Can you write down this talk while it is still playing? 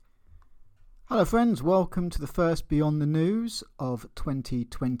Hello friends, welcome to the first Beyond the News of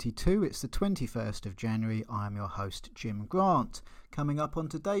 2022. It's the 21st of January. I'm your host Jim Grant. Coming up on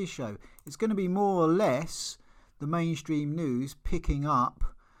today's show, it's going to be more or less the mainstream news picking up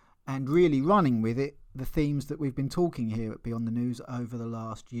and really running with it the themes that we've been talking here at Beyond the News over the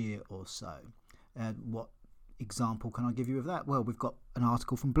last year or so. What example can I give you of that? Well, we've got an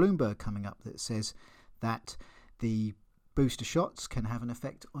article from Bloomberg coming up that says that the booster shots can have an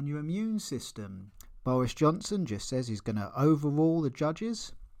effect on your immune system. Boris Johnson just says he's going to overrule the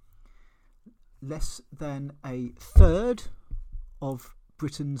judges. Less than a third of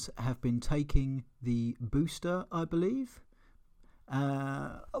Britons have been taking the booster, I believe.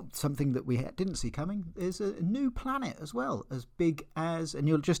 Something that we didn't see coming. There's a new planet as well, as big as, and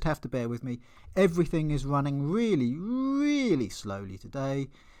you'll just have to bear with me, everything is running really, really slowly today.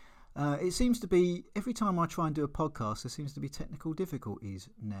 It seems to be, every time I try and do a podcast, there seems to be technical difficulties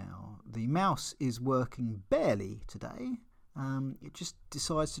now. The mouse is working barely today. It just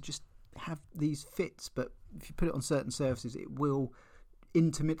decides to just have these fits, but if you put it on certain surfaces, it will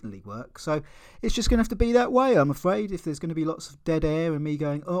intermittently work. So it's just going to have to be that way, I'm afraid. If there's going to be lots of dead air and me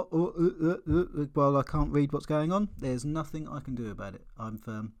going, well, I can't read what's going on, there's nothing I can do about it.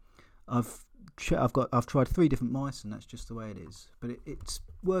 I've tried 3 different mice, and that's just the way it is. But it's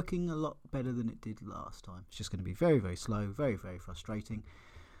working a lot better than it did last time. It's just going to be very, very slow, very, very frustrating,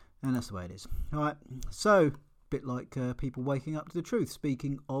 and that's the way it is. All right, so a bit like people waking up to the truth.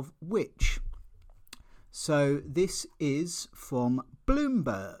 Speaking of which, so this is from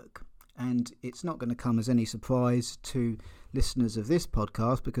Bloomberg, and it's not going to come as any surprise to listeners of this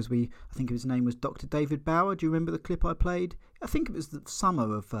podcast because I think his name was Dr. David Bauer. Do you remember the clip I played? I think it was the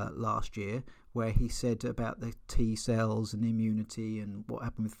summer of last year, where he said about the T cells and the immunity and what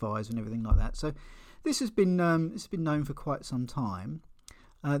happened with Pfizer and everything like that. So this has been known for quite some time.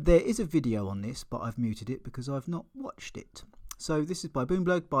 There is a video on this, but I've muted it because I've not watched it. So this is by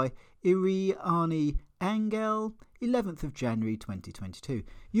Bloomberg, by Iriani Angel, 11th of January 2022.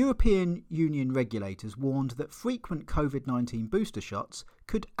 European Union regulators warned that frequent COVID-19 booster shots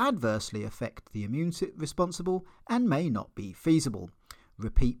could adversely affect the immune responsible and may not be feasible.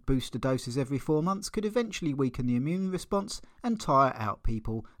 Repeat booster doses every 4 months could eventually weaken the immune response and tire out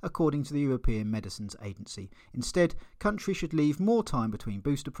people, according to the European Medicines Agency. Instead, countries should leave more time between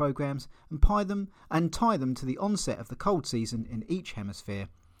booster programs and tie them to the onset of the cold season in each hemisphere,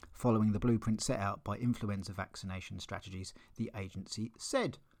 following the blueprint set out by influenza vaccination strategies, the agency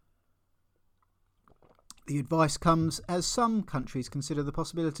said. The advice comes as some countries consider the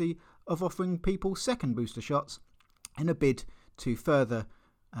possibility of offering people second booster shots in a bid to further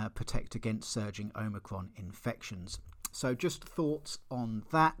protect against surging Omicron infections. So just thoughts on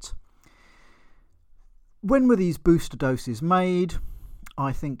that. When were these booster doses made?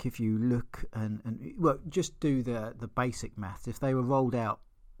 I think if you look and just do the basic math. If they were rolled out,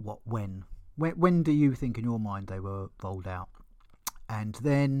 when do you think in your mind they were rolled out? And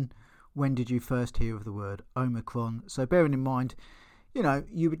then when did you first hear of the word Omicron? So bearing in mind,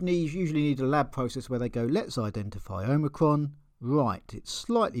 you would usually need a lab process where they go, let's identify Omicron. Right, it's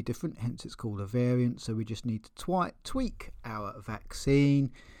slightly different, hence it's called a variant, so we just need to tweak our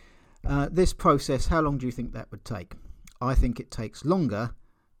vaccine. This process, how long do you think that would take? I think it takes longer.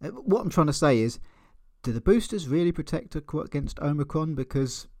 What I'm trying to say is, do the boosters really protect against Omicron?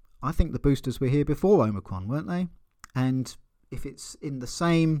 Because I think the boosters were here before Omicron, weren't they? And if it's in the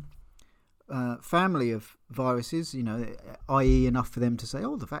same family of viruses, i.e. enough for them to say,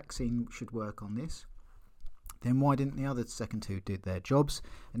 the vaccine should work on this, then why didn't the other second 2 do their jobs?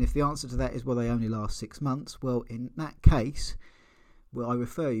 And if the answer to that is, they only last 6 months, well, in that case, I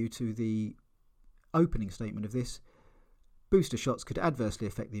refer you to the opening statement of this. Booster shots could adversely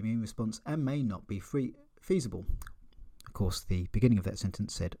affect the immune response and may not be feasible. Of course, the beginning of that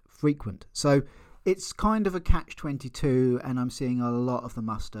sentence said frequent. So it's kind of a catch-22, and I'm seeing a lot of the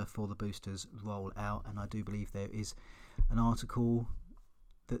muster for the boosters roll out, and I do believe there is an article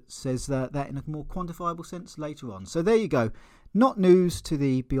that says that in a more quantifiable sense later on. So there you go. Not news to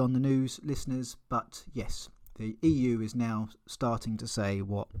the Beyond the News listeners, but yes, the EU is now starting to say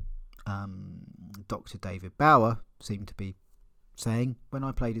what Dr. David Bauer seemed to be saying when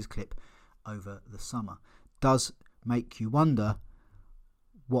I played his clip over the summer. Does make you wonder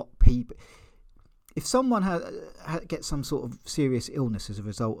what people... If someone gets some sort of serious illness as a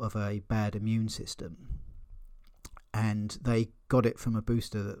result of a bad immune system, and they got it from a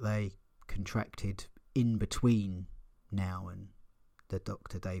booster that they contracted in between now and the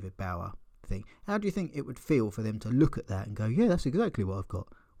Dr. David Bauer thing, how do you think it would feel for them to look at that and go, yeah, that's exactly what I've got?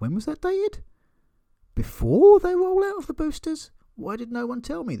 When was that dated? Before they roll out of the boosters? Why did no one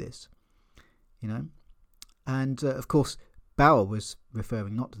tell me this? you know. And of course, Bauer was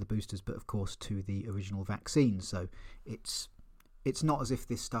referring not to the boosters, but of course to the original vaccines. So it's not as if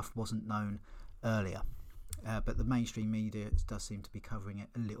this stuff wasn't known earlier. But the mainstream media does seem to be covering it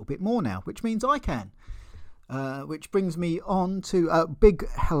a little bit more now, which means I can. Which brings me on to a big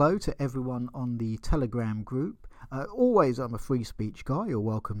hello to everyone on the Telegram group. Always, I'm a free speech guy. You're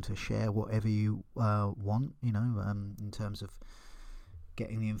welcome to share whatever you want, you know, in terms of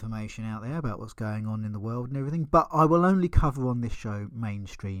getting the information out there about what's going on in the world and everything. But I will only cover on this show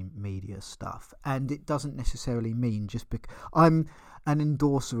mainstream media stuff. And it doesn't necessarily mean just because I'm an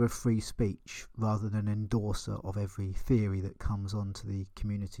endorser of free speech rather than an endorser of every theory that comes onto the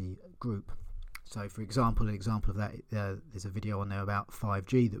community group. So, for example, an example of that, there's a video on there about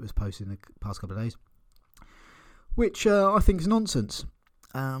 5G that was posted in the past couple of days, which I think is nonsense.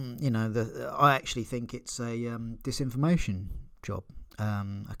 I actually think it's a disinformation job,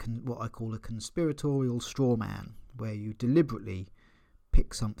 what I call a conspiratorial straw man, where you deliberately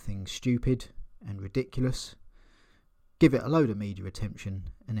pick something stupid and ridiculous, give it a load of media attention,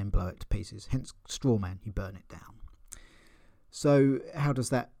 and then blow it to pieces. Hence, straw man, you burn it down. So, how does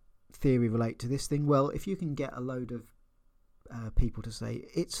that theory relate to this thing? Well, if you can get a load of people to say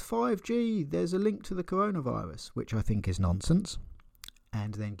it's 5G, there's a link to the coronavirus, which I think is nonsense,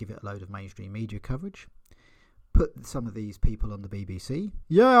 and then give it a load of mainstream media coverage, put some of these people on the BBC,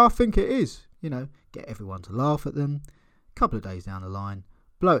 yeah, I think it is, you know, get everyone to laugh at them, a couple of days down the line,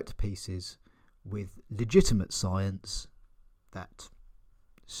 blow it to pieces with legitimate science that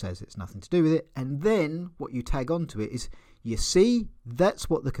says it's nothing to do with it, and then what you tag onto it is, you see, that's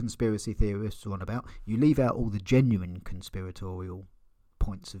what the conspiracy theorists are on about. You leave out all the genuine conspiratorial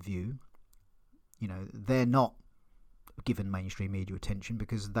points of view. You know, they're not given mainstream media attention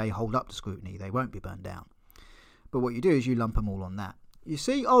because they hold up to scrutiny. They won't be burned down. But what you do is you lump them all on that. You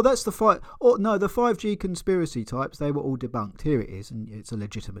see, that's the fight. Oh no, the 5G conspiracy types, they were all debunked. Here it is, and it's a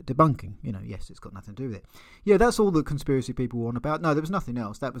legitimate debunking. You know, yes, it's got nothing to do with it. Yeah, that's all the conspiracy people were on about. No, there was nothing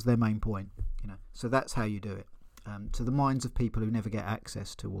else. That was their main point. You know, so that's how you do it. To the minds of people who never get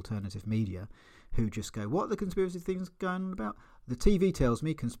access to alternative media, who just go, what are the conspiracy things going on about? The TV tells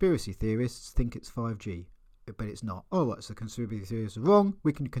me conspiracy theorists think it's 5G, but it's not. Oh, what, so conspiracy theorists are wrong,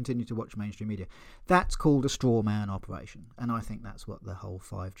 we can continue to watch mainstream media. That's called a straw man operation, and I think that's what the whole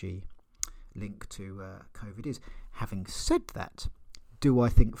 5G link to COVID is. Having said that, do I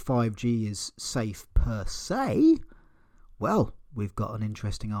think 5G is safe per se? Well, we've got an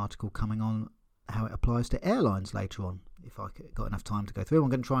interesting article coming on how it applies to airlines later on. If I got enough time to go through, I'm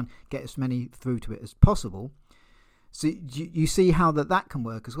going to try and get as many through to it as possible. So you see how that can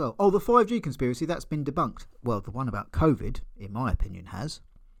work as well. Oh, the 5G conspiracy, that's been debunked. Well, the one about COVID, in my opinion, has.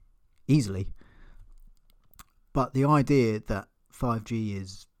 Easily. But the idea that 5G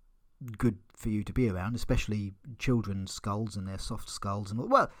is good for you to be around, especially children's skulls and their soft skulls, and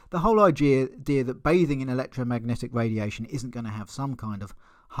well, the whole idea that bathing in electromagnetic radiation isn't going to have some kind of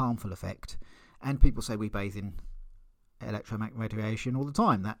harmful effect. And people say we bathe in electromagnetic radiation all the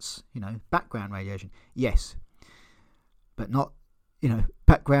time. That's, you know, background radiation. Yes. But not, you know,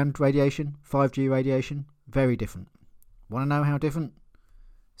 background radiation, 5G radiation, very different. Want to know how different?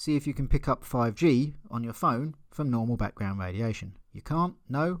 See if you can pick up 5G on your phone from normal background radiation. You can't?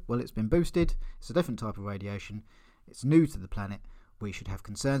 No? Well, it's been boosted. It's a different type of radiation. It's new to the planet. We should have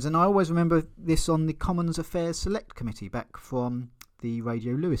concerns. And I always remember this on the Commons Affairs Select Committee back from the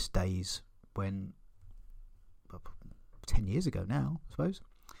Radio Lewis days, when 10 years ago now, I suppose.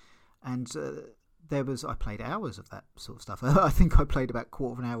 And I played hours of that sort of stuff. I think I played about a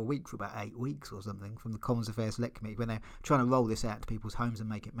quarter of an hour a week for about 8 weeks or something from the Commons Affairs Select Committee when they're trying to roll this out to people's homes and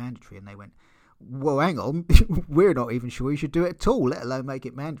make it mandatory. And they went, well, hang on, we're not even sure you should do it at all, let alone make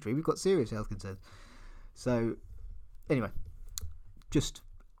it mandatory. We've got serious health concerns. So, anyway, just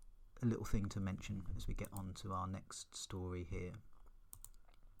a little thing to mention as we get on to our next story here.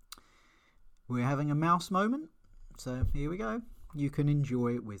 We're having a mouse moment, so here we go. You can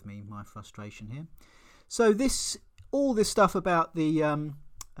enjoy it with me, my frustration here. So all this stuff about the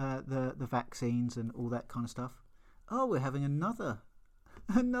vaccines and all that kind of stuff. Oh, we're having another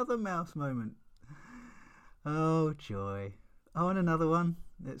mouse moment. Oh, joy. Oh, and another one.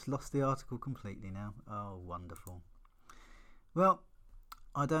 It's lost the article completely now. Oh, wonderful. Well,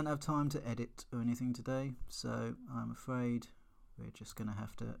 I don't have time to edit or anything today, so I'm afraid we're just going to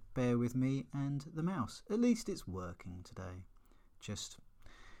have to bear with me and the mouse. At least it's working today. Just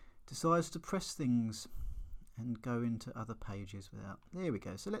decides to press things and go into other pages without... There we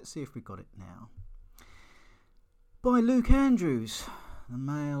go. So let's see if we got it now. By Luke Andrews, The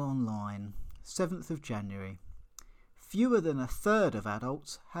Mail Online, 7th of January. fewer than a third of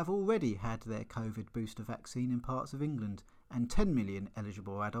adults have already had their COVID booster vaccine in parts of England, and 10 million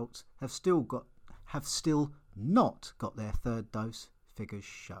eligible adults have still not got their third dose, figures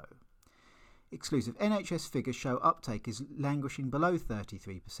show. Exclusive NHS figures show uptake is languishing below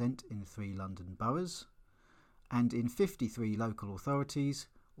 33% in 3 London boroughs, and in 53 local authorities,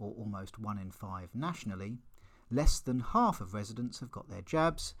 or almost 1 in 5 nationally, less than half of residents have got their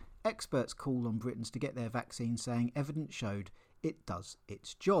jabs. Experts call on Britons to get their vaccine, saying evidence showed it does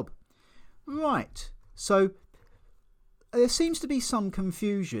its job. Right, so there seems to be some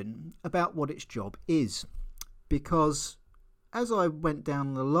confusion about what its job is, because as I went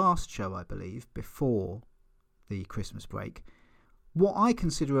down the last show, I believe, before the Christmas break, what I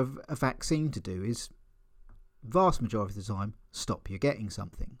consider a vaccine to do is, vast majority of the time, stop you getting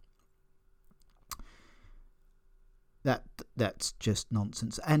something. That's just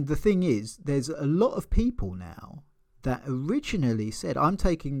nonsense. And the thing is, there's a lot of people now that originally said, I'm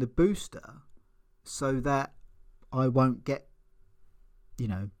taking the booster so that I won't get,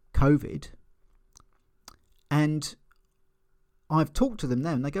 COVID. And I've talked to them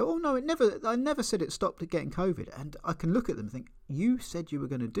now and they go, oh no, I never said it stopped getting COVID. And I can look at them and think, you said you were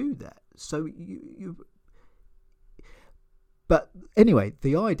going to do that. So But anyway,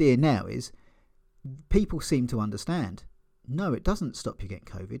 the idea now is people seem to understand, no, it doesn't stop you getting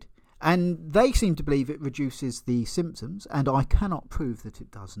COVID. And they seem to believe it reduces the symptoms, and I cannot prove that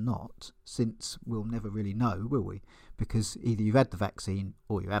it does not, since we'll never really know, will we? Because either you've had the vaccine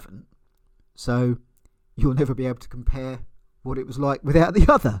or you haven't. So you'll never be able to compare what it was like without the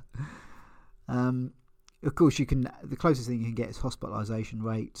other. Of course, the closest thing you can get is hospitalisation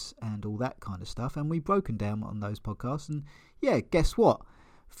rates and all that kind of stuff, and we've broken down on those podcasts. And yeah, guess what?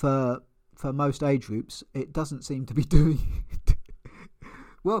 For most age groups, it doesn't seem to be doing.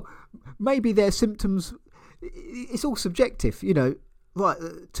 Well, maybe their symptoms. It's all subjective, Right,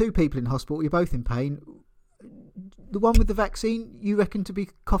 2 people in hospital, you're both in pain. The one with the vaccine, you reckon to be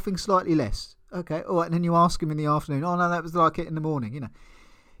coughing slightly less. Okay, all right, and then you ask him in the afternoon. Oh no, that was like it in the morning.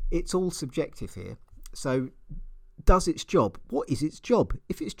 It's all subjective here. So, does its job? What is its job?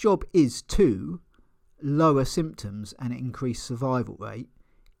 If its job is to lower symptoms and increase survival rate,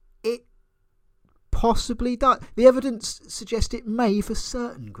 it possibly does. The evidence suggests it may for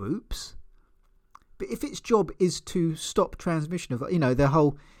certain groups. But if its job is to stop transmission of, the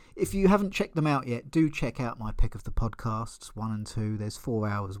whole... If you haven't checked them out yet, do check out my pick of the podcasts, 1 and 2. There's 4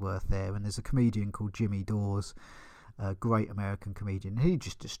 hours worth there. And there's a comedian called Jimmy Dawes, a great American comedian. He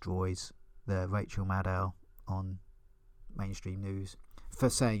just destroys the Rachel Maddow on mainstream news for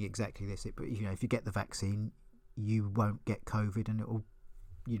saying exactly this. But if you get the vaccine, you won't get COVID, and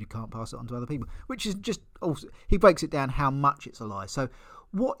you can't pass it on to other people. Which is just also, he breaks it down how much it's a lie. So,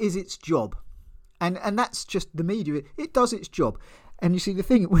 what is its job? And that's just the media. It does its job. And you see, the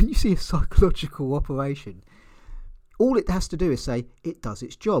thing, when you see a psychological operation, all it has to do is say, it does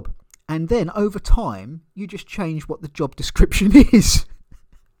its job. And then, over time, you just change what the job description is.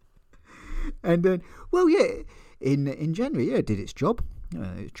 And then, in January, it did its job.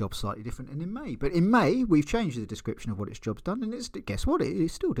 Its job's slightly different than in May. But in May, we've changed the description of what its job's done. And guess what?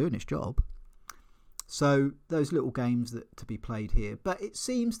 It's still doing its job. So, those little games that to be played here. But it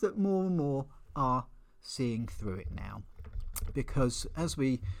seems that more and more are seeing through it now. Because as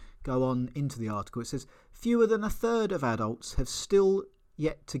we go on into the article, it says fewer than a third of adults have still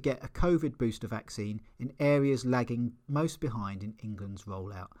yet to get a COVID booster vaccine in areas lagging most behind in England's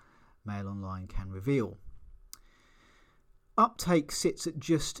rollout, Mail Online can reveal. Uptake sits at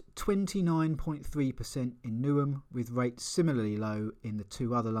just 29.3% in Newham, with rates similarly low in the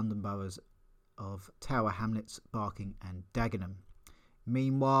 2 other London boroughs of Tower Hamlets, Barking and Dagenham.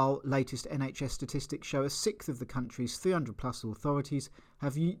 Meanwhile, latest NHS statistics show a sixth of the country's 300-plus authorities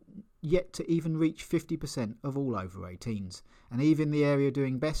have yet to even reach 50% of all over 18s. And even the area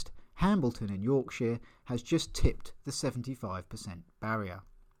doing best, Hambleton in Yorkshire, has just tipped the 75% barrier.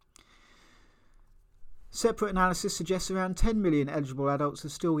 Separate analysis suggests around 10 million eligible adults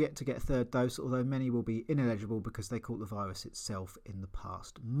have still yet to get a third dose, although many will be ineligible because they caught the virus itself in the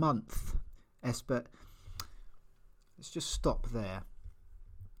past month. But let's just stop there.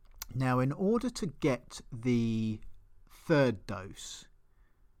 Now, in order to get the third dose,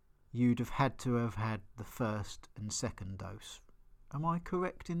 you'd have had to have had the first and second dose. Am I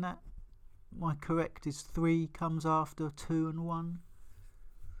correct in that? Am I correct? Is 3 comes after 2 and 1?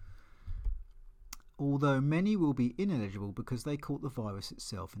 Although many will be ineligible because they caught the virus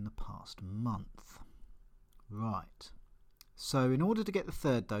itself in the past month. Right. So in order to get the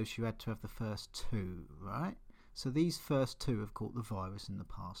third dose, you had to have the first 2, right? So these first 2 have caught the virus in the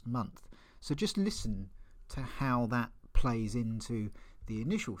past month. So just listen to how that plays into the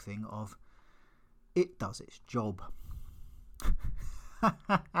initial thing of it does its job.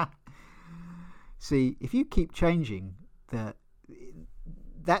 See, if you keep changing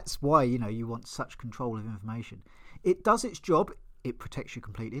that's why, you want such control of information. It does its job. It protects you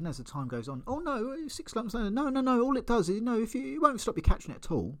completely. And as the time goes on, oh no, 6 lumps. No. All it does is, it won't stop you catching it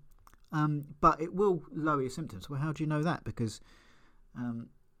at all. But it will lower your symptoms. Well, how do you know that? Because,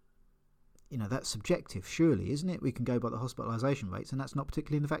 that's subjective, surely, isn't it? We can go by the hospitalisation rates, and that's not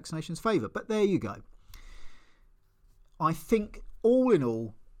particularly in the vaccination's favour. But there you go. I think, all in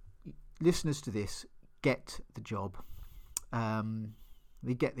all, listeners to this get the job.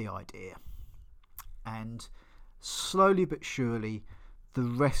 They get the idea. And slowly but surely, the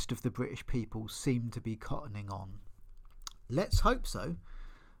rest of the British people seem to be cottoning on. Let's hope so,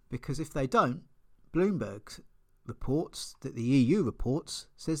 because if they don't, Bloomberg reports that the EU reports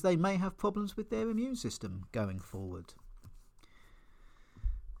says they may have problems with their immune system going forward.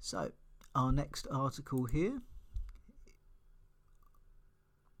 So, our next article here,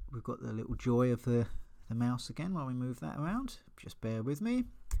 we've got the little joy of the mouse again while we move that around. Just bear with me.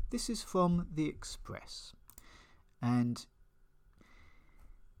 This is from The Express. And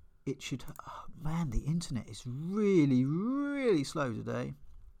it should... Oh man, the internet is really, really slow today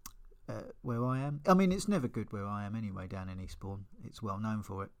where I am. I mean, it's never good where I am anyway, down in Eastbourne. It's well known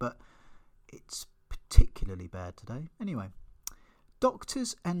for it. But it's particularly bad today. Anyway,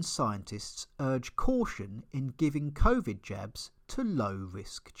 doctors and scientists urge caution in giving COVID jabs to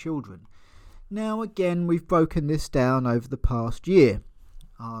low-risk children. Now, again, we've broken this down over the past year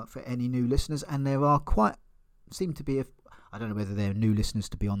for any new listeners, and there are seem to be, I don't know whether they're new listeners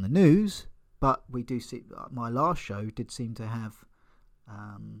to be on the news, but we do see, my last show did seem to have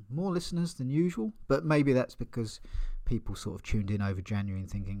more listeners than usual, but maybe that's because people sort of tuned in over January and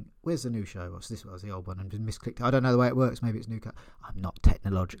thinking, where's the new show? This was the old one and just misclicked. I don't know the way it works. Maybe it's new cut. I'm not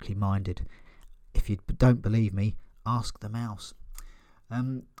technologically minded. If you don't believe me, ask the mouse.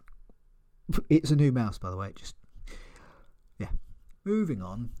 It's a new mouse, by the way. Moving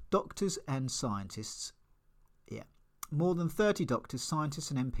on. Doctors and scientists. More than 30 doctors,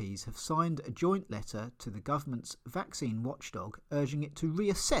 scientists and MPs have signed a joint letter to the government's vaccine watchdog urging it to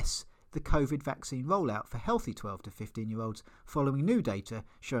reassess the COVID vaccine rollout for healthy 12 to 15-year-olds following new data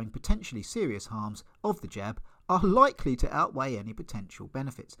showing potentially serious harms of the jab are likely to outweigh any potential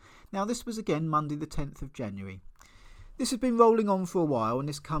benefits. Now, this was again Monday the 10th of January. This has been rolling on for a while, and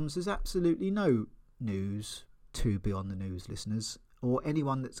this comes as absolutely no news to Beyond the News listeners or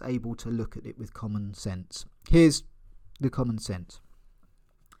anyone that's able to look at it with common sense. Here's the common sense.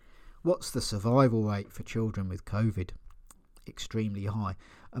 What's the survival rate for children with COVID? Extremely high.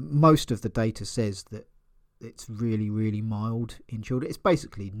 Most of the data says that it's really, really mild in children. It's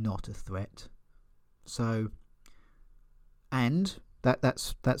basically not a threat. So, and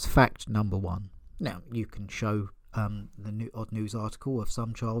that's fact number one. Now, you can show the new Odd News article of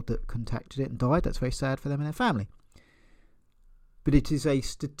some child that contracted it and died. That's very sad for them and their family. But it is a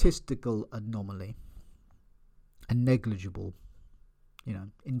statistical anomaly. And negligible,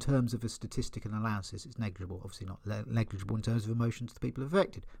 in terms of a statistical analysis, it's negligible. Obviously not negligible in terms of emotions to the people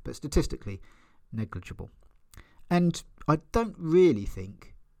affected, but statistically negligible. And I don't really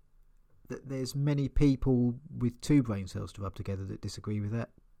think that there's many people with two brain cells to rub together that disagree with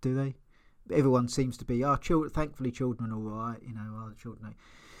that, do they? Everyone seems to be, thankfully children are all right, the children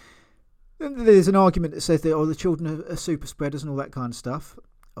are... And there's an argument that says that, the children are super spreaders and all that kind of stuff.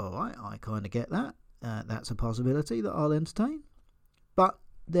 All right, I kind of get that. That's a possibility that I'll entertain. But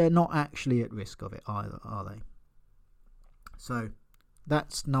they're not actually at risk of it either, are they? So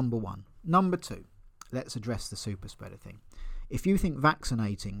that's number one. Number two, let's address the super spreader thing. If you think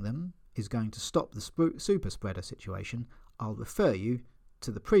vaccinating them is going to stop the super spreader situation, I'll refer you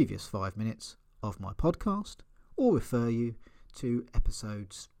to the previous 5 minutes of my podcast or refer you to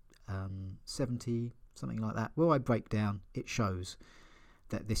episodes 70, something like that, where I break down, it shows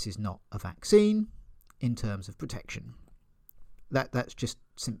that this is not a vaccine in terms of protection. That's just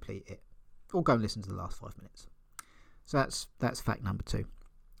simply it. Or go and listen to the last 5 minutes. So that's fact number two.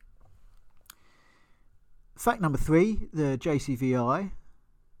 Fact number three, the JCVI,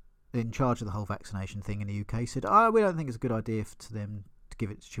 in charge of the whole vaccination thing in the UK, said, we don't think it's a good idea for them to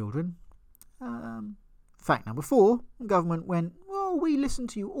give it to children. Fact number four, the government went, well, we listen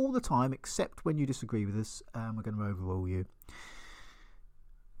to you all the time except when you disagree with us, and we're going to overrule you.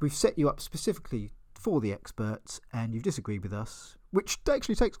 We've set you up specifically for the experts and you've disagreed with us, which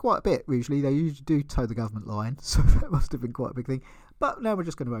actually takes quite a bit. Usually they usually do toe the government line, so that must have been quite a big thing, but now we're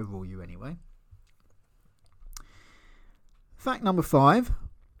just going to overrule you anyway. Fact number five,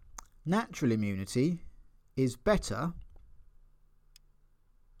 natural immunity is better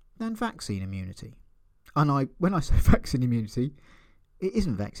than vaccine immunity. And when I say vaccine immunity, it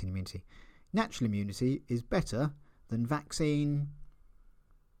isn't vaccine immunity. Natural immunity is better than vaccine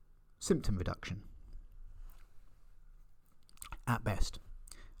symptom reduction, at best.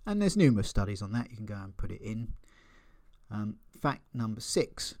 And there's numerous studies on that. You can go and put it in. Fact number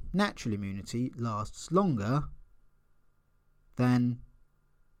 6. Natural immunity lasts longer than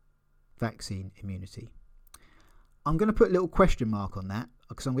vaccine immunity. I'm going to put a little question mark on that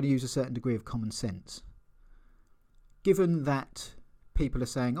because I'm going to use a certain degree of common sense. Given that people are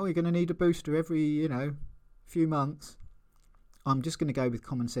saying, oh, you're going to need a booster every, few months, I'm just going to go with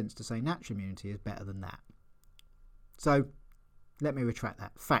common sense to say natural immunity is better than that. So let me retract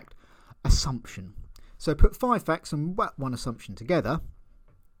that. Fact. Assumption. So put 5 facts and one assumption together,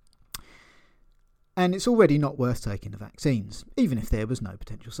 and it's already not worth taking the vaccines, even if there was no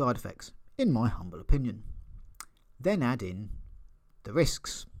potential side effects, in my humble opinion. Then add in the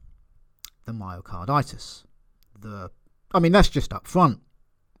risks, the myocarditis, that's just up front.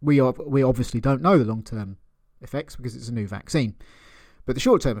 We obviously don't know the long-term effects because it's a new vaccine, but the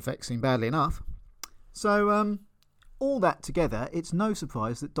short-term effects seem badly enough. So all that together, it's no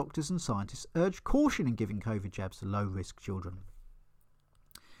surprise that doctors and scientists urge caution in giving COVID jabs to low-risk children.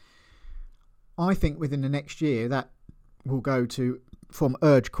 I think within the next year that will go from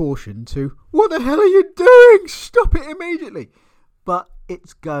urge caution to, what the hell are you doing? Stop it immediately. But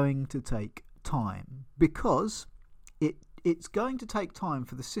it's going to take time because it's going to take time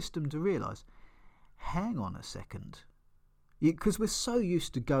for the system to realise, hang on a second. Because we're so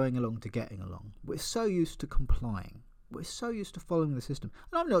used to going along to getting along. We're so used to complying. We're so used to following the system.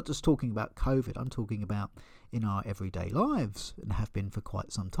 And I'm not just talking about COVID. I'm talking about in our everyday lives and have been for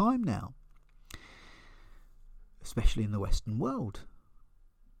quite some time now. Especially in the Western world.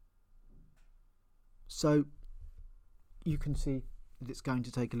 So you can see that it's going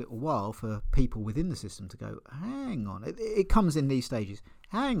to take a little while for people within the system to go, hang on. It comes in these stages.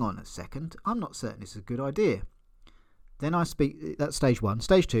 Hang on a second. I'm not certain this is a good idea. Then that's stage 1.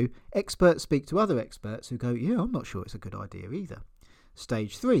 Stage 2, experts speak to other experts who go, yeah, I'm not sure it's a good idea either.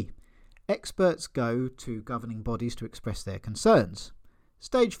 Stage 3, experts go to governing bodies to express their concerns.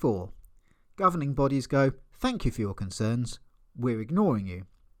 Stage 4, governing bodies go, thank you for your concerns, we're ignoring you.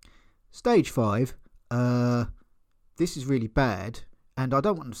 Stage 5, this is really bad, and I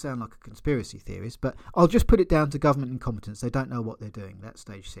don't want to sound like a conspiracy theorist, but I'll just put it down to government incompetence. They don't know what they're doing. That's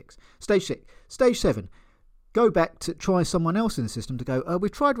stage 6. Stage 7, go back to try someone else in the system to go,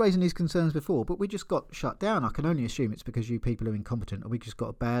 we've tried raising these concerns before, but we just got shut down. I can only assume it's because you people are incompetent, or we just got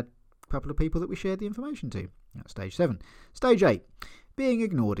a bad couple of people that we shared the information to. That's stage 7. Stage 8, being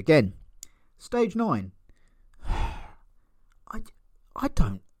ignored again. Stage 9,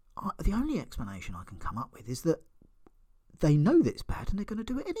 the only explanation I can come up with is that they know that it's bad and they're going to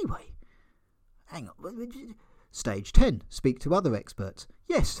do it anyway. Hang on. Stage 10, speak to other experts.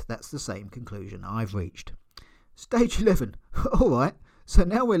 Yes, that's the same conclusion I've reached. Stage 11, all right, so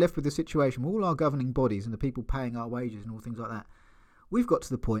now we're left with a situation where all our governing bodies and the people paying our wages and all things like that, we've got to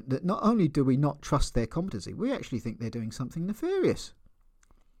the point that not only do we not trust their competency, we actually think they're doing something nefarious.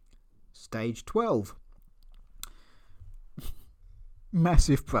 Stage 12,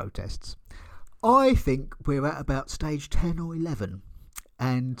 massive protests. I think we're at about stage 10 or 11.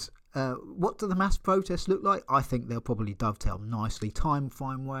 And what do the mass protests look like? I think they'll probably dovetail nicely time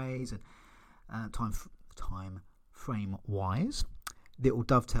frame wise and time frame wise. It will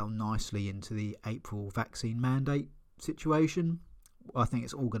dovetail nicely into the April vaccine mandate situation. I think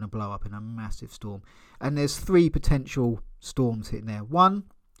it's all going to blow up in a massive storm. And there's 3 potential storms hitting there. 1,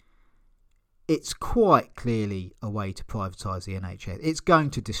 it's quite clearly a way to privatise the NHS. It's going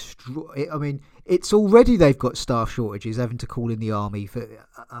to destroy it. I mean, it's already, they've got staff shortages, having to call in the army for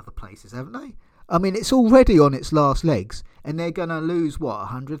other places, haven't they? I mean, it's already on its last legs, and they're going to lose,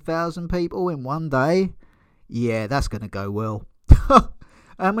 100,000 people in one day? Yeah, that's going to go well.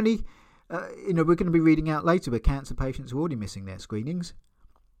 How many, we're going to be reading out later where cancer patients are already missing their screenings.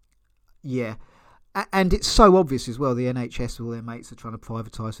 Yeah. And it's so obvious as well, the NHS, all their mates are trying to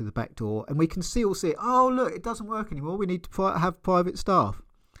privatise through the back door. And we can still see, oh, look, it doesn't work anymore. We need to have private staff.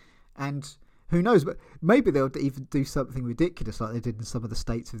 And who knows, but maybe they'll even do something ridiculous like they did in some of the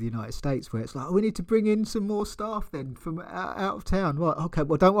states of the United States, where it's like, we need to bring in some more staff then from out of town. Right, okay,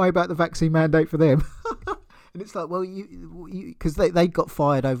 well, don't worry about the vaccine mandate for them. And it's like, well, because they got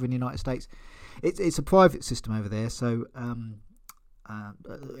fired over in the United States. It's a private system over there, so...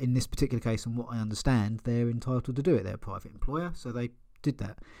 in this particular case, and what I understand, they're entitled to do it. They're a private employer, so they did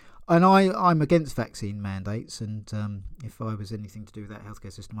that. And I'm against vaccine mandates, and if I was anything to do with that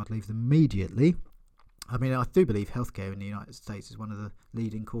healthcare system, I'd leave them immediately. I mean, I do believe healthcare in the United States is one of the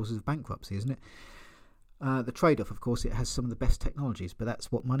leading causes of bankruptcy, isn't it? The trade-off, of course, it has some of the best technologies, but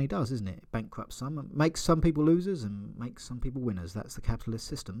that's what money does, isn't it? It bankrupts some, makes some people losers and makes some people winners. That's the capitalist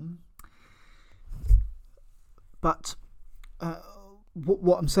system. But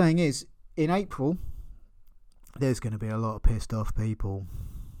what I'm saying is, in April, there's going to be a lot of pissed off people.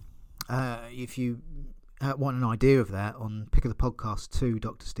 If you want an idea of that, on Pick of the Podcast 2,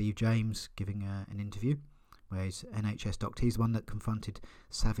 Dr. Steve James giving an interview where he's NHS doctor. He's the one that confronted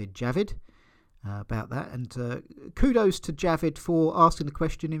Sajid Javid about that. And kudos to Javid for asking the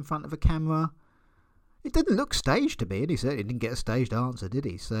question in front of a camera. It didn't look staged to me, and he certainly didn't get a staged answer, did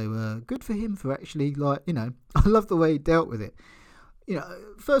he? So good for him for actually, like, you know, I love the way he dealt with it. You know,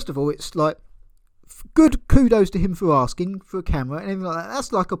 first of all, it's like, good kudos to him for asking for a camera and everything like that.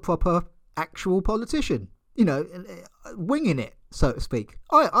 That's like a proper actual politician, you know, winging it, so to speak.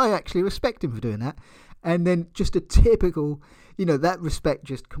 I actually respect him for doing that. And then just a typical, you know, that respect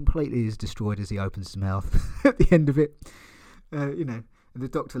just completely is destroyed as he opens his mouth at the end of it. You know, and the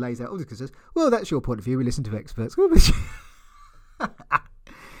doctor lays out all this and says, well, that's your point of view. We listen to experts.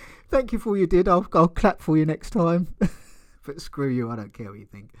 Thank you for all you did. I'll clap for you next time. But screw you, I don't care what you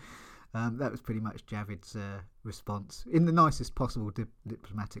think. That was pretty much Javid's response in the nicest possible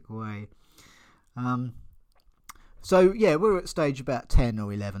diplomatic way. So, yeah, we're at stage about 10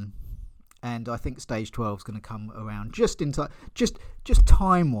 or 11. And I think stage 12 is going to come around just in time, just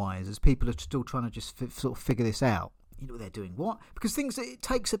time-wise, as people are still trying to just sort of figure this out. You know, they're doing what? Because it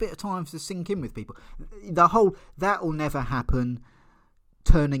takes a bit of time to sink in with people. The whole, that will never happen,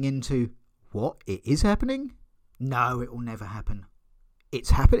 turning into, what? It is happening? No, it will never happen. It's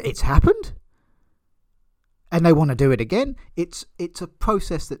happened? And they want to do it again? It's a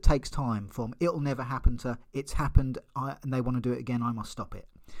process that takes time from it'll never happen to it's happened and they want to do it again, I must stop it.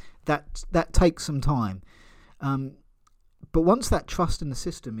 That takes some time. But once that trust in the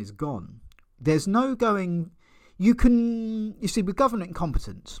system is gone, there's no going... You see, with government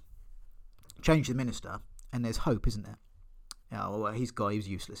incompetence, change the minister, and there's hope, isn't there? Oh, well, he was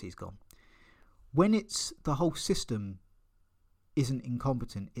useless, he's gone. When it's the whole system isn't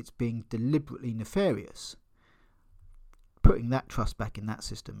incompetent, it's being deliberately nefarious, putting that trust back in that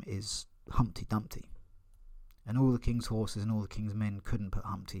system is Humpty Dumpty. And all the king's horses and all the king's men couldn't put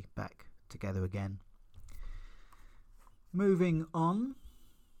Humpty back together again. Moving on.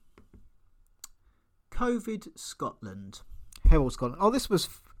 COVID Scotland. Herald Scotland. Oh, this was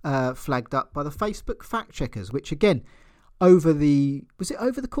flagged up by the Facebook fact checkers, which again, was it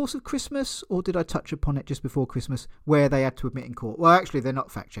over the course of Christmas, or did I touch upon it just before Christmas, where they had to admit in court? Well, actually, they're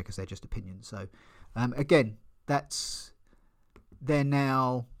not fact checkers; they're just opinions. So, again, they're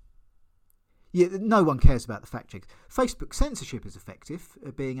now. Yeah, no one cares about the fact checks. Facebook censorship is effective,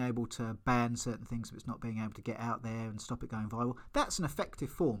 being able to ban certain things so it's not being able to get out there and stop it going viral. That's an effective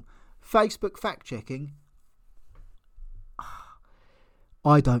form. Facebook fact checking.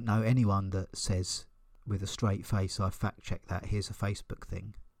 I don't know anyone that says with a straight face, I fact checked that, here's a Facebook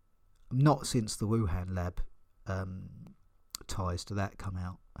thing. Not since the Wuhan lab ties to that come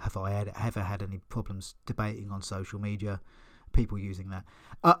out have I ever had any problems debating on social media, people using that.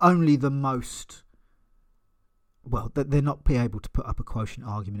 Only the most, well, they're not be able to put up a quotient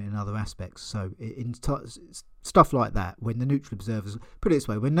argument in other aspects. So in stuff like that, when the neutral observers, put it this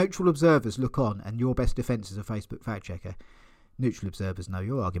way, when neutral observers look on and your best defence is a Facebook fact checker, neutral observers know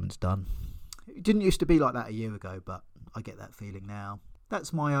your argument's done. It didn't used to be like that a year ago, but I get that feeling now.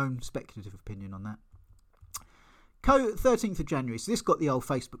 That's my own speculative opinion on that. 13th of January. So this got the old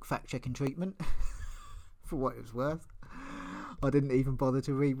Facebook fact-checking treatment, for what it was worth. I didn't even bother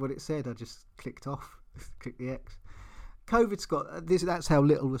to read what it said. I just clicked off, clicked the X. COVID's got... That's how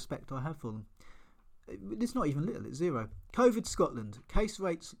little respect I have for them. It's not even little, it's zero. COVID Scotland. Case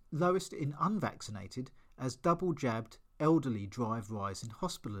rates lowest in unvaccinated as double-jabbed elderly drive rise in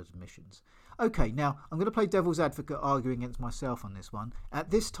hospital admissions. Okay, now I'm going to play devil's advocate arguing against myself on this one. At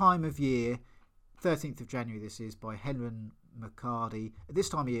this time of year, 13th of January this is, by Helen McCarty, at this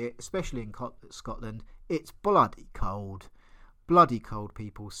time of year, especially in Scotland, it's bloody cold. Bloody cold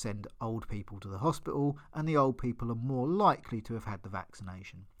people send old people to the hospital, and the old people are more likely to have had the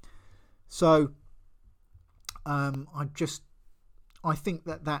vaccination. So, I think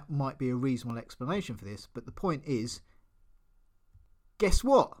that might be a reasonable explanation for this, but the point is, guess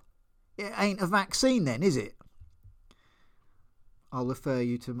what? It ain't a vaccine then, is it? I'll refer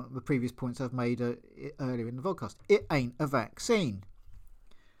you to the previous points I've made earlier in the podcast. It ain't a vaccine.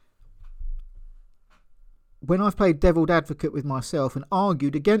 When I've played devil's advocate with myself and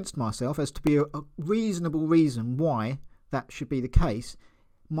argued against myself as to be a reasonable reason why that should be the case,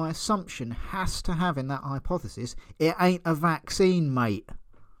 my assumption has to have in that hypothesis, it ain't a vaccine, mate.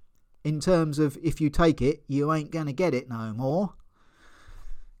 In terms of if you take it, you ain't going to get it no more.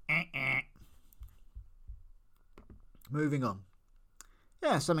 Moving on.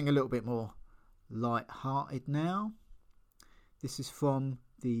 Yeah, something a little bit more light-hearted now. This is from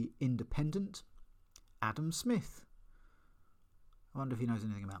The Independent. Adam Smith. I wonder if he knows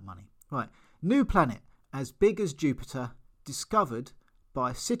anything about money. Right. New planet as big as Jupiter discovered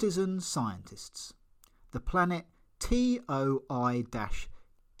by citizen scientists. The planet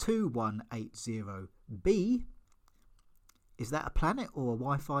TOI-2180b, is that a planet or a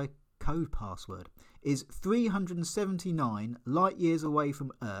Wi-Fi code password, is 379 light years away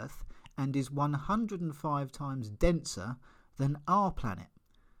from Earth and is 105 times denser than our planet,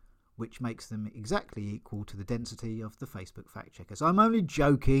 which makes them exactly equal to the density of the Facebook fact checkers. I'm only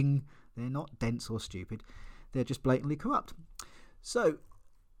joking. They're not dense or stupid. They're just blatantly corrupt. So,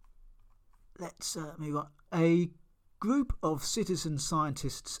 let's move on. A group of citizen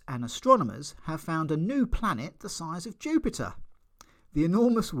scientists and astronomers have found a new planet the size of Jupiter. The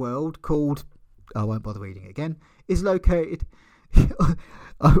enormous world called, I won't bother reading it again, is located...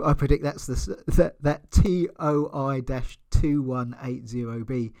 I predict that's that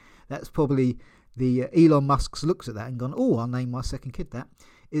TOI-2180b. That's probably the Elon Musk's looks at that and gone, oh, I'll name my second kid that.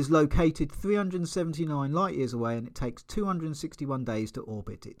 Is located 379 light years away, and it takes 261 days to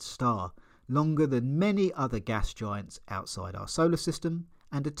orbit its star, longer than many other gas giants outside our solar system,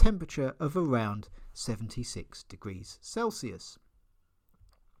 and a temperature of around 76 degrees Celsius.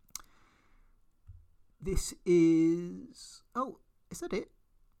 This is... Oh, is that it?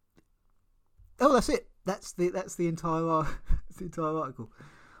 Oh, that's it. That's the entire article.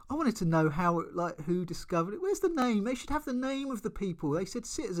 I wanted to know how, who discovered it. Where's the name? They should have the name of the people. They said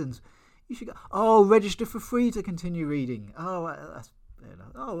citizens. You should go. Oh, register for free to continue reading. Oh, that's fair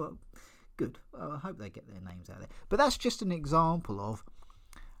enough. Oh, well, good. Well, I hope they get their names out there. But that's just an example of.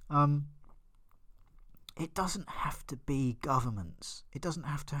 It doesn't have to be governments. It doesn't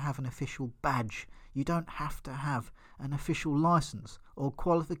have to have an official badge. You don't have to have an official license or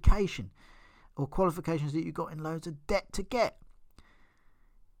qualification, or qualifications that you got in loads of debt to get.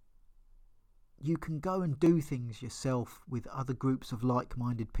 You can go and do things yourself with other groups of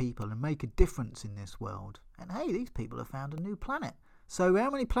like-minded people and make a difference in this world. And hey, these people have found a new planet. So how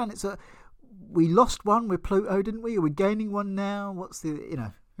many planets are... We lost one with Pluto, didn't we? Are we gaining one now? What's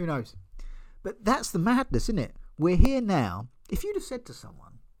the... who knows? But that's the madness, isn't it? We're here now. If you'd have said to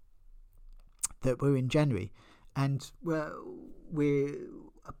someone that we're in January and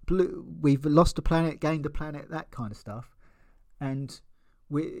we've lost a planet, gained a planet, that kind of stuff, and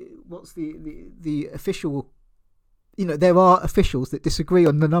what's the official... there are officials that disagree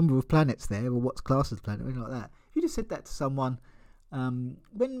on the number of planets there, or what's classed as a planet, or anything like that. If you just said that to someone, when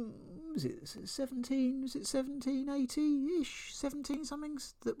was it? 1780-ish,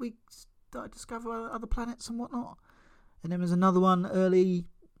 17-somethings that we started to discover other planets and whatnot, and then there's another one early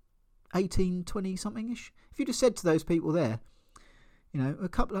 1820-something-ish. If you just said to those people there, a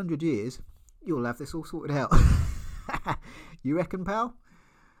couple 100 years, you'll have this all sorted out. You reckon, pal?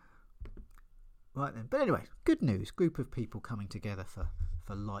 Right then. But anyway, good news. Group of people coming together for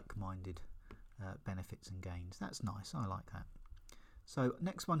like-minded benefits and gains. That's nice. I like that. So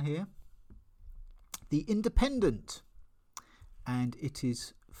next one here. The Independent. And it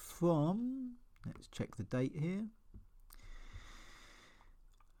is from... Let's check the date here.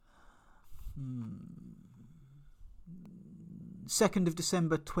 2nd of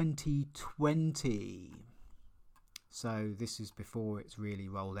December 2020. So this is before it's really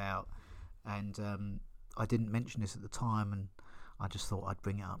rolled out, and I didn't mention this at the time, and I just thought I'd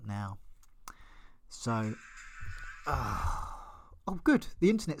bring it up now. So, oh good, the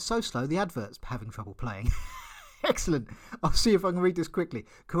internet's so slow, the advert's having trouble playing. Excellent. I'll see if I can read this quickly.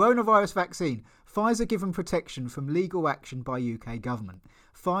 Coronavirus vaccine. Pfizer given protection from legal action by UK government.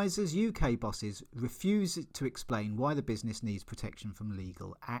 Pfizer's UK bosses refuse to explain why the business needs protection from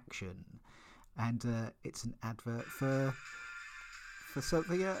legal action. And it's an advert for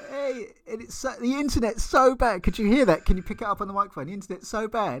something. Hey, and the internet's so bad. Could you hear that? Can you pick it up on the microphone? The internet's so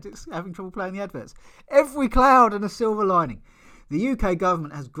bad, it's having trouble playing the adverts. Every cloud and a silver lining. The UK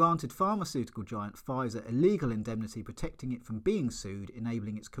government has granted pharmaceutical giant Pfizer a legal indemnity protecting it from being sued,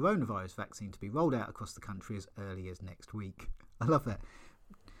 enabling its coronavirus vaccine to be rolled out across the country as early as next week. I love that.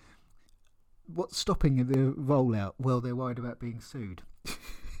 What's stopping the rollout? Well, they're worried about being sued.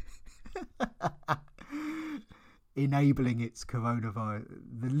 Enabling its coronavirus,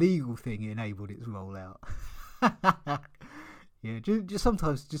 the legal thing enabled its rollout. Yeah, just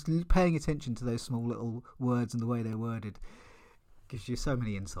sometimes just paying attention to those small little words and the way they're worded Gives you so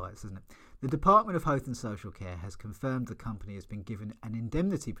many insights, doesn't it? The Department of Health and Social Care has confirmed the company has been given an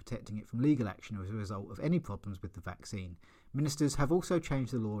indemnity protecting it from legal action as a result of any problems with the vaccine. Ministers have also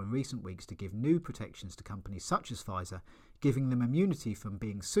changed the law in recent weeks to give new protections to companies such as Pfizer, giving them immunity from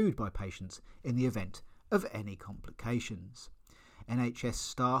being sued by patients in the event of any complications. NHS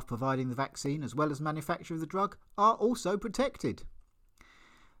staff providing the vaccine as well as manufacture of the drug are also protected.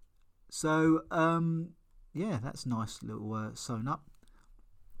 So, yeah, that's nice little sewn up.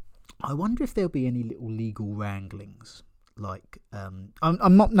 I wonder if there'll be any little legal wranglings. Like, I'm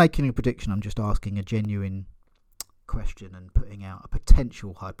not making a prediction, I'm just asking a genuine question and putting out a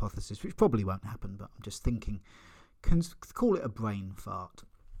potential hypothesis, which probably won't happen, but I'm just thinking, call it a brain fart.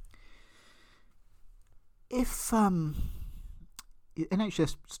 If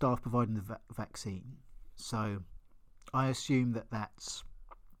NHS staff providing the vaccine, so I assume that's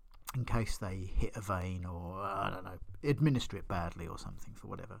in case they hit a vein or, I don't know, administer it badly or something for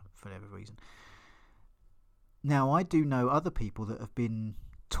whatever reason. Now, I do know other people that have been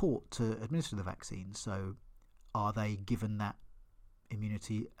taught to administer the vaccine, so are they given that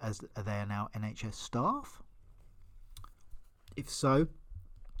immunity as they are now NHS staff? If so,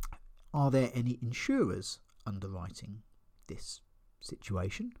 are there any insurers underwriting this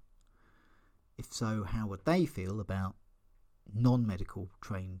situation? If so, how would they feel about non-medical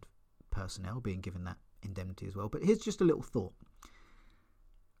trained personnel being given that indemnity as well? But here's just a little thought.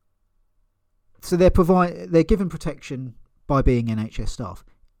 So they're given protection by being NHS staff.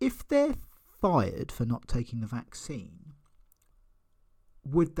 If they're fired for not taking the vaccine,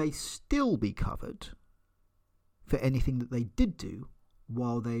 would they still be covered for anything that they did do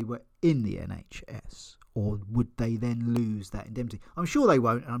while they were in the NHS? Or would they then lose that indemnity? I'm sure they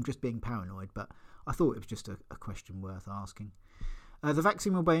won't, and I'm just being paranoid, but I thought it was just a question worth asking. The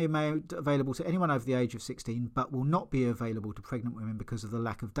vaccine will be made available to anyone over the age of 16, but will not be available to pregnant women because of the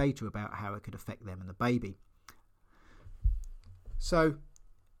lack of data about how it could affect them and the baby. So,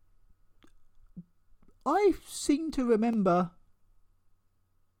 I seem to remember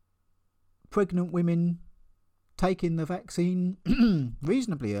pregnant women taking the vaccine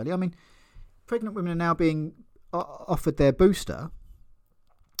reasonably early. I mean, pregnant women are now being offered their booster.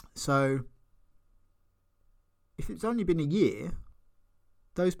 So, if it's only been a year,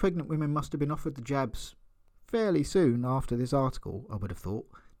 those pregnant women must have been offered the jabs fairly soon after this article, I would have thought.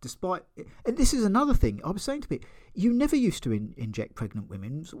 Despite, and this is another thing, I was saying to people, you never used to inject pregnant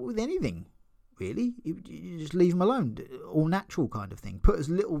women with anything, really. You just leave them alone, all natural kind of thing. Put as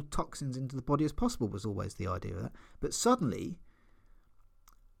little toxins into the body as possible was always the idea of that. But suddenly,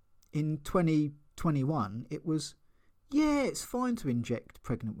 in 2021, it was, yeah, it's fine to inject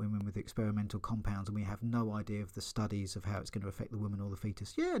pregnant women with experimental compounds and we have no idea of the studies of how it's going to affect the woman or the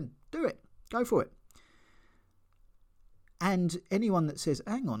fetus. Yeah, do it. Go for it. And anyone that says,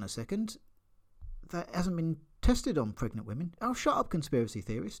 hang on a second, that hasn't been tested on pregnant women. Oh, shut up, conspiracy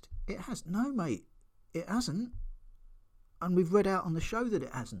theorist. It has. No, mate, it hasn't. And we've read out on the show that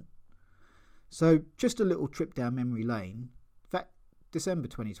it hasn't. So just a little trip down memory lane. In fact, December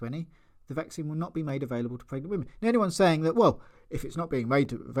 2020, the vaccine will not be made available to pregnant women. Now, anyone's saying that, well, if it's not being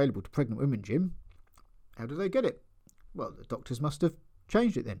made available to pregnant women, Jim, how do they get it? Well, the doctors must have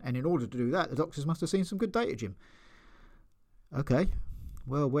changed it then. And in order to do that, the doctors must have seen some good data, Jim. Okay,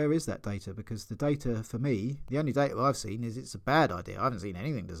 well, where is that data? Because the data, for me, the only data I've seen is it's a bad idea. I haven't seen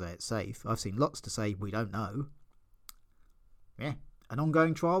anything to say it's safe. I've seen lots to say we don't know. Yeah, an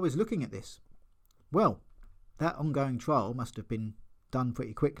ongoing trial is looking at this. Well, that ongoing trial must have been done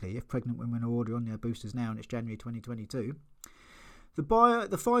pretty quickly if pregnant women are ordering their boosters now and it's January 2022. The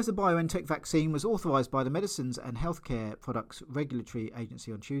Pfizer-BioNTech vaccine was authorised by the Medicines and Healthcare Products Regulatory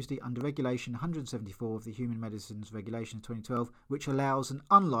Agency on Tuesday under Regulation 174 of the Human Medicines Regulations 2012, which allows an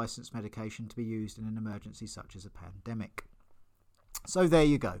unlicensed medication to be used in an emergency such as a pandemic. So there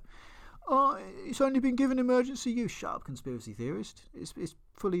you go. It's only been given emergency use. Shut up, conspiracy theorist. It's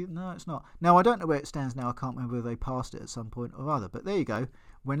fully... No, it's not. Now, I don't know where it stands now. I can't remember whether they passed it at some point or other. But there you go.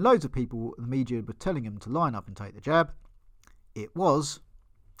 When loads of people, the media, were telling them to line up and take the jab, it was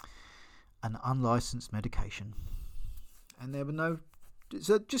an unlicensed medication. And there were no...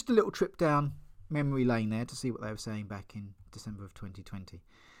 So just a little trip down memory lane there to see what they were saying back in December of 2020.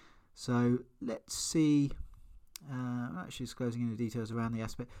 So let's see... I'm actually disclosing any details around the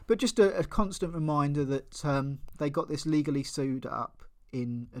aspect. But just a constant reminder that they got this legally sewed up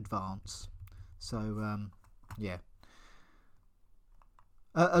in advance. So, yeah.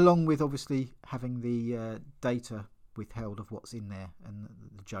 Along with, obviously, having the data withheld of what's in there, and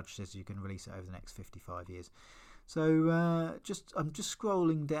the judge says you can release it over the next 55 years. So I'm just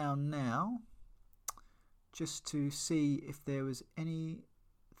scrolling down now just to see if there was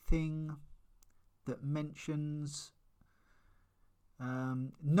anything that mentions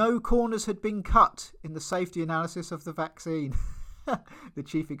no corners had been cut in the safety analysis of the vaccine. The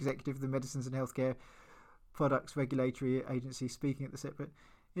chief executive of the Medicines and Healthcare Products Regulatory Agency speaking at the separate.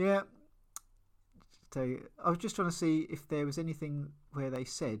 Yeah. So I was just trying to see if there was anything where they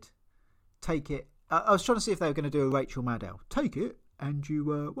said, take it. I was trying to see if they were going to do a Rachel Maddow. Take it and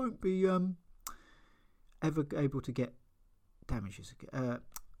you won't be ever able to get damages. The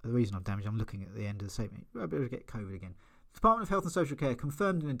reason I'm damaged, I'm looking at the end of the statement. You'll be able to get COVID again. The Department of Health and Social Care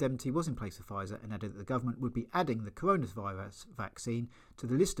confirmed an indemnity was in place for Pfizer and added that the government would be adding the coronavirus vaccine to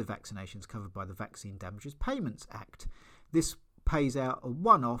the list of vaccinations covered by the Vaccine Damages Payments Act. This pays out a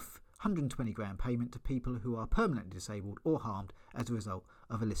one-off 120 grand payment to people who are permanently disabled or harmed as a result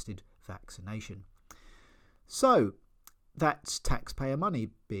of a listed vaccination. So that's taxpayer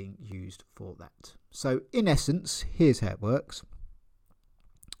money being used for that. So in essence, here's how it works.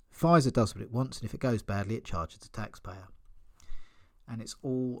 Pfizer does what it wants, and if it goes badly, it charges the taxpayer. And it's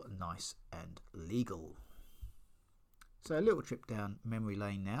all nice and legal. So a little trip down memory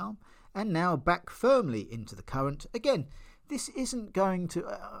lane now. And now back firmly into the current. Again, this isn't going to...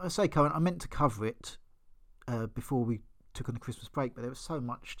 I say current, I meant to cover it before we took on the Christmas break, but there was so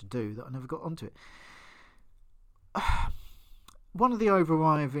much to do that I never got onto it. One of the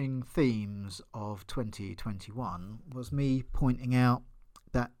overriding themes of 2021 was me pointing out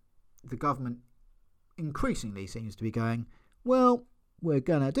that the government increasingly seems to be going, well, we're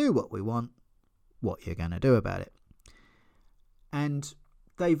going to do what we want, what you're going to do about it. And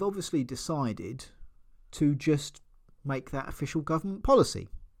they've obviously decided to just make that official government policy.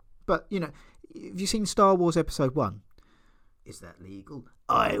 But, you know, have you seen Star Wars Episode 1? Is that legal?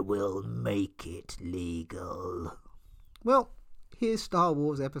 I will make it legal. Well, here's Star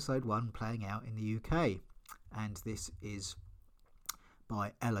Wars Episode 1 playing out in the UK. And this is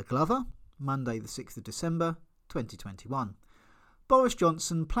by Ella Glover, Monday the 6th of December, 2021. Boris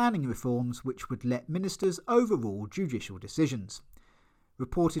Johnson planning reforms which would let ministers overrule judicial decisions.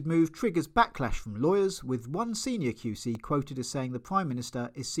 Reported move triggers backlash from lawyers, with one senior QC quoted as saying the Prime Minister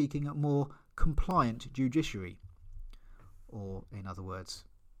is seeking a more compliant judiciary. Or, in other words,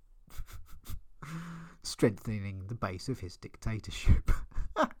 strengthening the base of his dictatorship.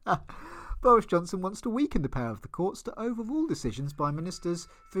 Boris Johnson wants to weaken the power of the courts to overrule decisions by ministers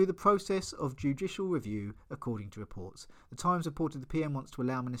through the process of judicial review, according to reports. The Times reported the PM wants to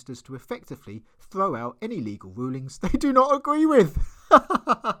allow ministers to effectively throw out any legal rulings they do not agree with.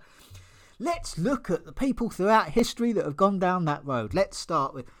 Let's look at the people throughout history that have gone down that road. Let's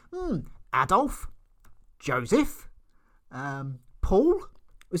start with Adolf, Joseph, Paul.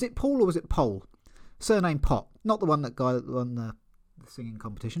 Was it Paul or was it Pole? Surname Pot, not the one that guy that won the singing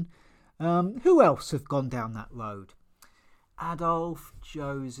competition. Who else have gone down that road? Adolf,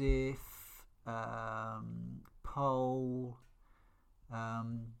 Joseph, Pole,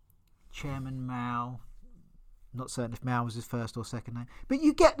 Chairman Mao. Not certain if Mao was his first or second name. But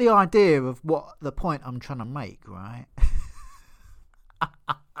you get the idea of what the point I'm trying to make, right?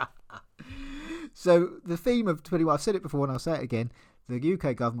 So the theme of 21, I've said it before and I'll say it again, the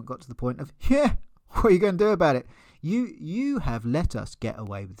UK government got to the point of, yeah, what are you going to do about it? You have let us get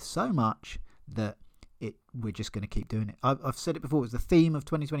away with so much that we're just going to keep doing it. I've said it before, it was the theme of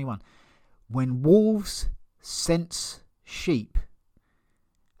 2021. When wolves sense sheep,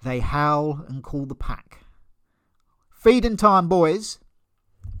 they howl and call the pack. Feeding time, boys.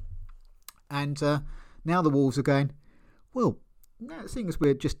 And now the wolves are going, well, now, seeing as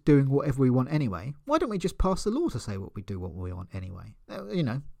we're just doing whatever we want anyway, why don't we just pass the law to say what we want anyway? You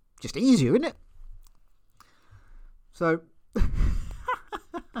know, just easier, isn't it? So,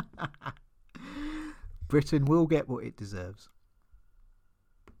 Britain will get what it deserves.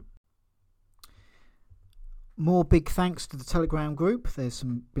 More big thanks to the Telegram group. There's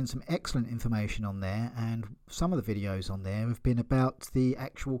been some excellent information on there, and some of the videos on there have been about the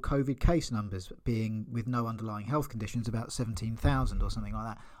actual COVID case numbers being, with no underlying health conditions, about 17,000 or something like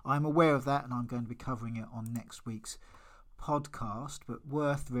that. I'm aware of that, and I'm going to be covering it on next week's podcast, but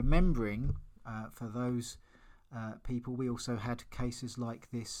worth remembering for those people, we also had cases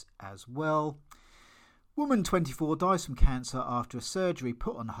like this as well. Woman 24 dies from cancer after a surgery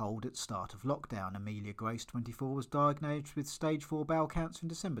put on hold at start of lockdown. Amelia Grace 24 was diagnosed with stage 4 bowel cancer in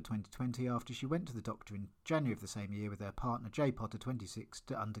December 2020 after she went to the doctor in January of the same year with her partner Jay Potter 26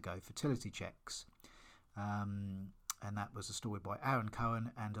 to undergo fertility checks. And that was a story by Aaron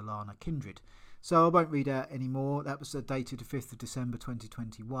Cohen and Alana Kindred. So I won't read out any more. That was dated the 5th of December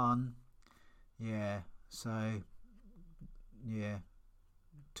 2021.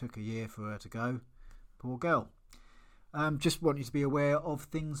 Took a year for her to go. Poor girl. Just want you to be aware of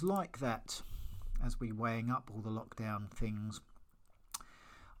things like that as we weighing up all the lockdown things.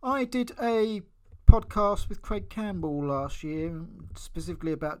 I did a podcast with Craig Campbell last year,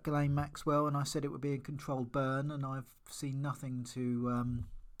 specifically about Ghislaine Maxwell, and I said it would be a controlled burn, and I've seen nothing to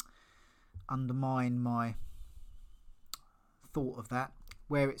undermine my thought of that,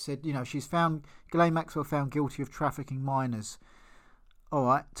 where it said, she's found, Ghislaine Maxwell found guilty of trafficking minors. All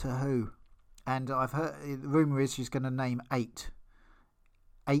right, to who? And I've heard, the rumour is she's going to name 8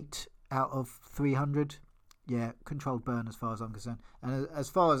 out of 300. Yeah, controlled burn as far as I'm concerned. And as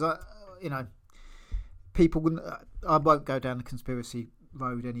far as people, I won't go down the conspiracy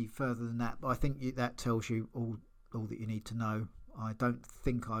road any further than that, but I think that tells you all that you need to know. I don't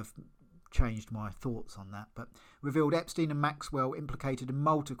think I've changed my thoughts on that, but revealed Epstein and Maxwell implicated in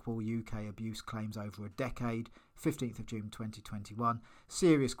multiple UK abuse claims over a decade. 15th of June 2021.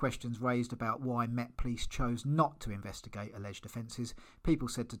 Serious questions raised about why Met Police chose not to investigate alleged offences. People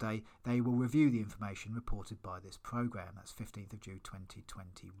said today they will review the information reported by this programme. That's 15th of June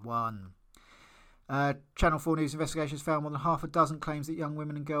 2021. Channel 4 News investigations found more than half a dozen claims that young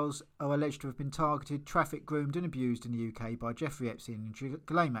women and girls are alleged to have been targeted, trafficked, groomed and abused in the UK by Jeffrey Epstein and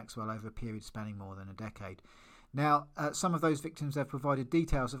Ghislaine Maxwell over a period spanning more than a decade. Now, some of those victims have provided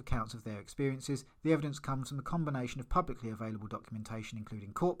details of accounts of their experiences. The evidence comes from a combination of publicly available documentation,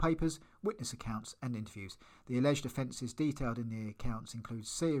 including court papers, witness accounts and interviews. The alleged offences detailed in the accounts include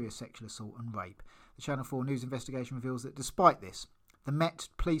serious sexual assault and rape. The Channel 4 News investigation reveals that despite this, the Met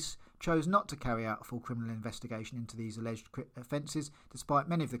Police chose not to carry out a full criminal investigation into these alleged offences, despite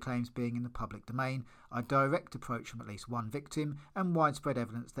many of the claims being in the public domain, a direct approach from at least one victim, and widespread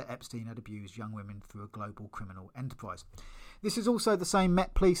evidence that Epstein had abused young women through a global criminal enterprise. This is also the same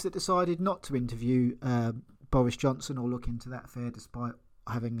Met Police that decided not to interview Boris Johnson or look into that affair, despite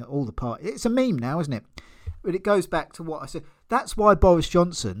having all the part. It's a meme now, isn't it? But it goes back to what I said. That's why Boris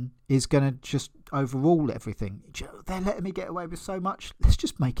Johnson is going to just overrule everything. They're letting me get away with so much. Let's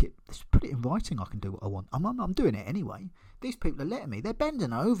just make it. Let's put it in writing. I can do what I want. I'm doing it anyway. These people are letting me. They're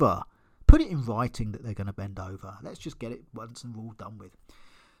bending over. Put it in writing that they're going to bend over. Let's just get it once and we're all done with.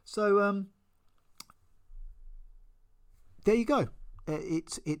 So there you go.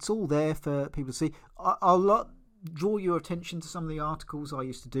 It's all there for people to see. I'll draw your attention to some of the articles I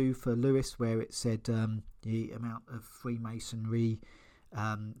used to do for Lewis, where it said the amount of Freemasonry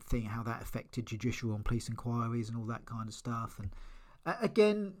thing, how that affected judicial and police inquiries and all that kind of stuff. And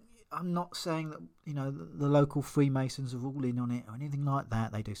again, I'm not saying that the local Freemasons are all in on it or anything like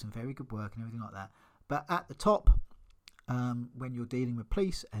that. They do some very good work and everything like that. But at the top, when you're dealing with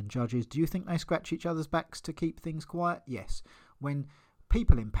police and judges, do you think they scratch each other's backs to keep things quiet? Yes. When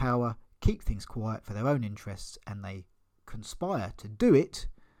people in power keep things quiet for their own interests and they conspire to do it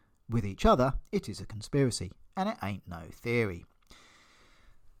with each other, it is a conspiracy and it ain't no theory.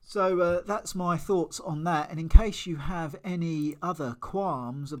 So that's my thoughts on that. And in case you have any other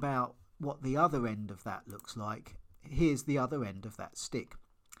qualms about what the other end of that looks like, here's the other end of that stick.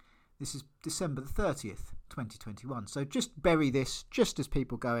 This is December the 30th, 2021. So just bury this just as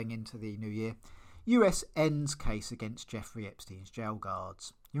people going into the new year. US ends case against Jeffrey Epstein's jail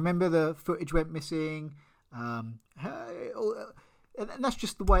guards. You remember the footage went missing? And that's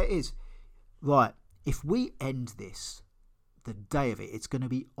just the way it is. Right, if we end this, the day of it, it's going to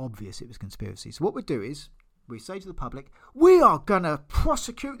be obvious it was conspiracy. So what we do is, we say to the public, we are going to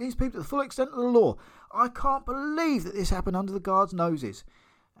prosecute these people to the full extent of the law. I can't believe that this happened under the guards' noses.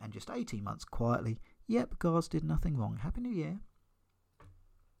 And just 18 months quietly, yep, guards did nothing wrong. Happy New Year.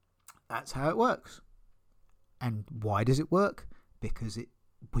 That's how it works. And why does it work? Because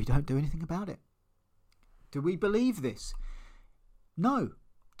we don't do anything about it. Do we believe this? No.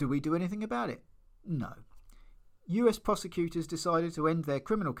 Do we do anything about it? No. US prosecutors decided to end their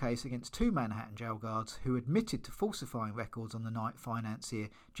criminal case against 2 Manhattan jail guards who admitted to falsifying records on the night financier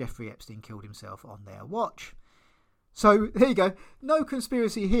Jeffrey Epstein killed himself on their watch. So there you go. No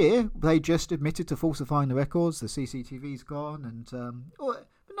conspiracy here. They just admitted to falsifying the records. The CCTV's gone and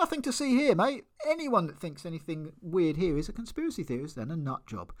nothing to see here, mate. Anyone that thinks anything weird here is a conspiracy theorist and a nut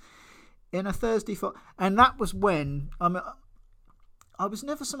job. In a Thursday... And that was when... I was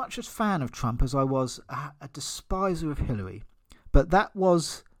never so much a fan of Trump as I was a despiser of Hillary. But that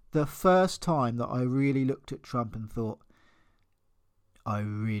was the first time that I really looked at Trump and thought, I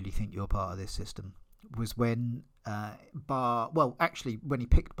really think you're part of this system. Was when Barr... Well, actually, when he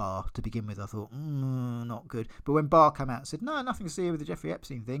picked Barr to begin with, I thought, not good. But when Barr came out and said, no, nothing to see with the Jeffrey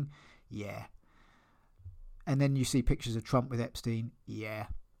Epstein thing, yeah. And then you see pictures of Trump with Epstein, yeah.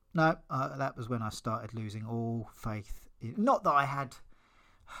 No, that was when I started losing all faith. Not that I had...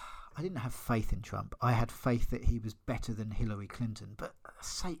 I didn't have faith in Trump. I had faith that he was better than Hillary Clinton. But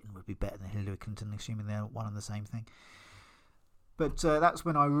Satan would be better than Hillary Clinton, assuming they're one and the same thing. But that's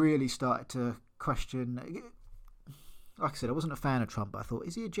when I really started to question. Like I said, I wasn't a fan of Trump, but I thought,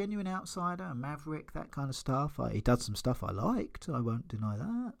 is he a genuine outsider, a maverick, that kind of stuff? He does some stuff I liked, I won't deny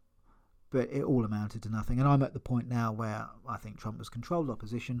that. But it all amounted to nothing. And I'm at the point now where I think Trump has controlled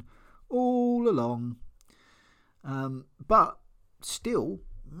opposition all along. But still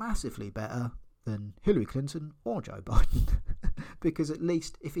massively better than Hillary Clinton or Joe Biden. Because at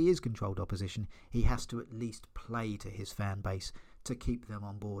least if he is controlled opposition, he has to at least play to his fan base to keep them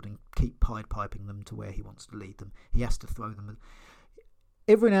on board and keep Pied Piping them to where he wants to lead them. He has to throw them...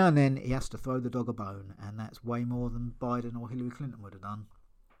 Every now and then he has to throw the dog a bone, and that's way more than Biden or Hillary Clinton would have done.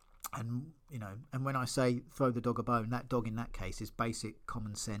 And, you know, and when I say throw the dog a bone, that dog in that case is basic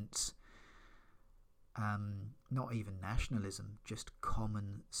common sense, not even nationalism, just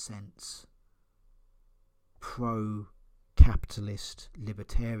common sense, pro-capitalist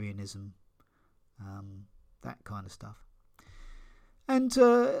libertarianism, that kind of stuff. And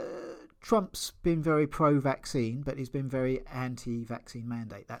Trump's been very pro-vaccine, but he's been very anti-vaccine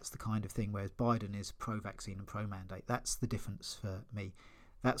mandate. That's the kind of thing, whereas Biden is pro-vaccine and pro-mandate. That's the difference for me.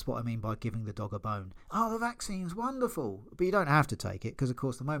 That's what I mean by giving the dog a bone. Oh, the vaccine's wonderful. But you don't have to take it, because, of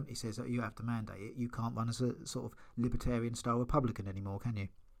course, the moment he says that you have to mandate it, you can't run as a sort of libertarian-style Republican anymore, can you?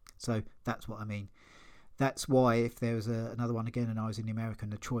 So that's what I mean. That's why if there was another one again and I was in America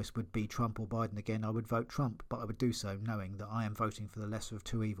and the choice would be Trump or Biden again, I would vote Trump. But I would do so knowing that I am voting for the lesser of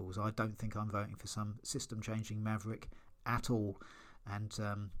two evils. I don't think I'm voting for some system-changing maverick at all. And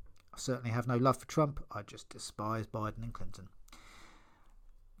I certainly have no love for Trump. I just despise Biden and Clinton.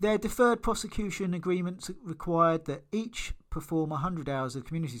 Their deferred prosecution agreements required that each perform 100 hours of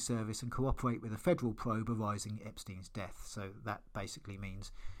community service and cooperate with a federal probe arising Epstein's death. So that basically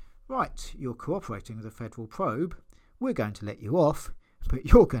means, right, you're cooperating with a federal probe, we're going to let you off, but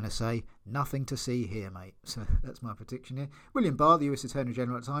you're going to say, nothing to see here, mate. So that's my prediction here. William Barr, the US Attorney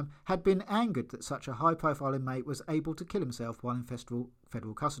General at the time, had been angered that such a high-profile inmate was able to kill himself while in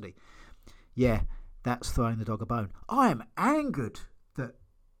federal custody. Yeah, that's throwing the dog a bone. I am angered that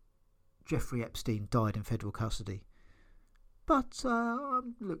Jeffrey Epstein died in federal custody. But I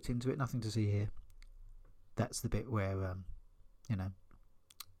looked into it, nothing to see here. That's the bit where,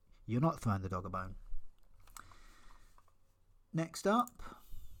 you're not throwing the dog a bone. Next up,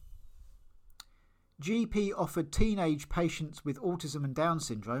 GP offered teenage patients with autism and Down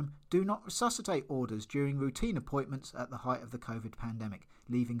syndrome do not resuscitate orders during routine appointments at the height of the COVID pandemic,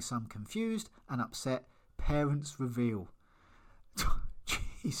 leaving some confused and upset. Parents reveal.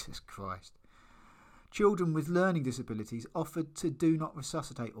 Jesus Christ. Children with learning disabilities offered to do not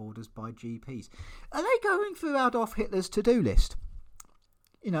resuscitate orders by GPs. Are they going through Adolf Hitler's to-do list?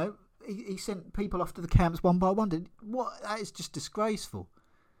 You know, he sent people off to the camps one by one. That is just disgraceful.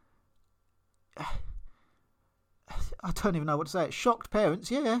 I don't even know what to say. Shocked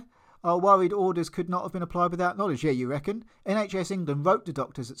parents, yeah, are worried orders could not have been applied without knowledge. Yeah, you reckon? NHS England wrote to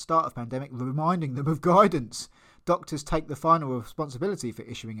doctors at start of pandemic reminding them of guidance. Doctors take the final responsibility for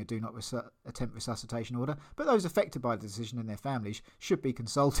issuing a do not attempt resuscitation order, but those affected by the decision and their families should be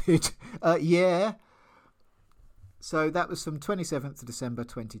consulted. Yeah. So that was from 27th of December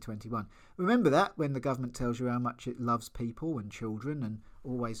 2021. Remember that when the government tells you how much it loves people and children and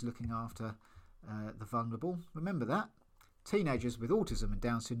always looking after the vulnerable. Remember that. Teenagers with autism and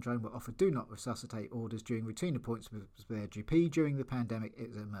Down syndrome were offered do not resuscitate orders during routine appointments with their GP during the pandemic.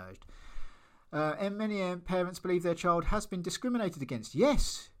 It emerged. And many parents believe their child has been discriminated against.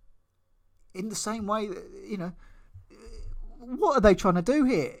 Yes. In the same way that, you know, what are they trying to do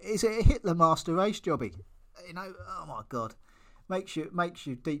here? Is it a Hitler master race jobby? You know, oh my God. Makes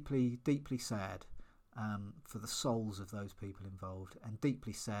you deeply, deeply sad for the souls of those people involved, and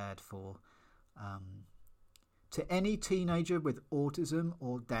deeply sad for to any teenager with autism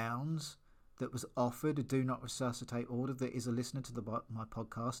or Downs that was offered a do not resuscitate order that is a listener to my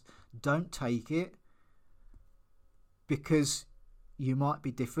podcast. Don't take it, because you might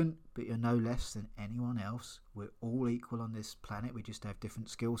be different, but you're no less than anyone else. We're all equal on this planet. We just have different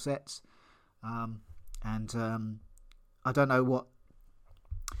skill sets. And I don't know what...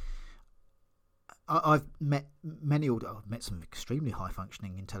 I've met I've met some extremely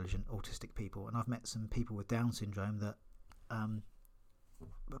high-functioning, intelligent, autistic people, and I've met some people with Down syndrome that are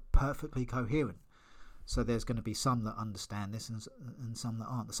perfectly coherent. So there's going to be some that understand this and some that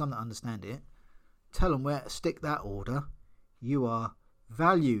aren't. The some that understand it, tell them where to stick that order. You are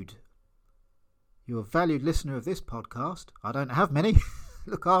valued. You're a valued listener of this podcast. I don't have many.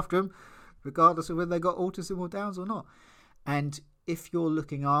 Look after them, regardless of whether they got autism or Downs or not. And if you're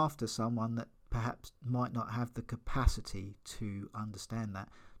looking after someone that perhaps might not have the capacity to understand that,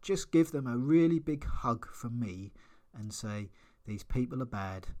 just give them a really big hug from me and say, these people are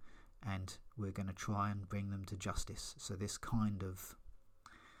bad and we're going to try and bring them to justice. So this kind of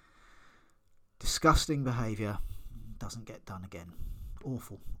disgusting behaviour doesn't get done again.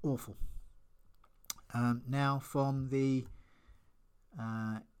 Awful, awful. Now from the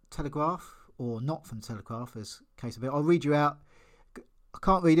Telegraph, or not from the Telegraph, as case of it, I'll read you out. I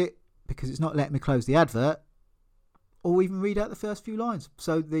can't read it because it's not letting me close the advert, or even read out the first few lines.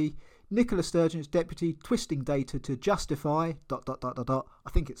 So the Nicola Sturgeon's deputy twisting data to justify ... I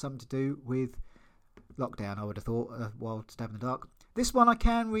think it's something to do with lockdown, I would have thought, while stabbing in the dark. This one I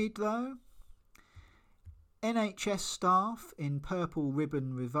can read though. NHS staff in purple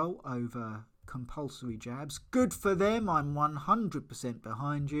ribbon revolt over compulsory jabs. Good for them. I'm 100%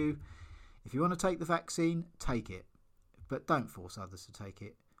 behind you. If you want to take the vaccine, take it. But don't force others to take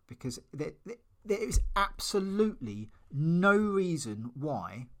it, because there is absolutely no reason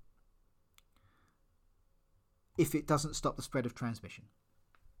why, if it doesn't stop the spread of transmission.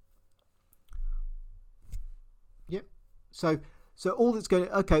 Yep. So all that's going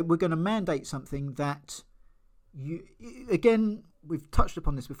to... Okay, we're going to mandate something that... Again, we've touched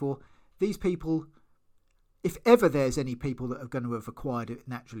upon this before. These people, if ever there's any people that are going to have acquired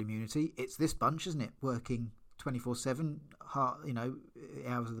natural immunity, it's this bunch, isn't it? Working 24/7,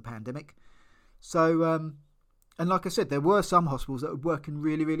 hours of the pandemic. So, and like I said, there were some hospitals that were working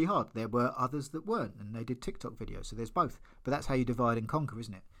really, really hard. There were others that weren't, and they did TikTok videos. So there's both. But that's how you divide and conquer,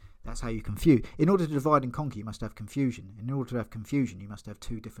 isn't it? That's how you confuse. In order to divide and conquer, you must have confusion. In order to have confusion, you must have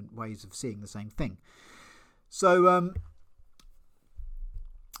two different ways of seeing the same thing. So,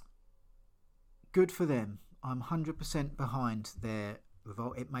 good for them. I'm 100% behind their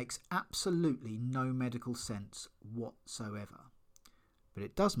revolt. It makes absolutely no medical sense whatsoever. But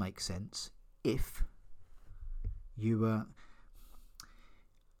it does make sense if you...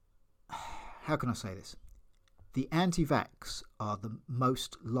 how can I say this? The anti-vax are the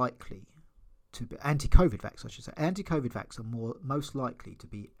most likely to be... Anti-COVID vax, I should say. Anti-COVID vax are most likely to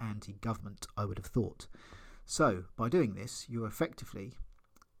be anti-government, I would have thought. So, by doing this, you're effectively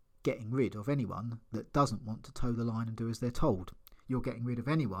getting rid of anyone that doesn't want to toe the line and do as they're told. You're getting rid of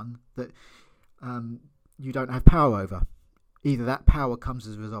anyone that you don't have power over. Either that power comes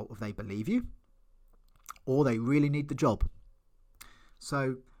as a result of they believe you, or they really need the job.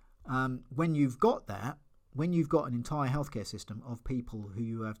 So, when you've got that, when you've got an entire healthcare system of people who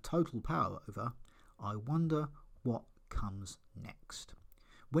you have total power over, I wonder what comes next.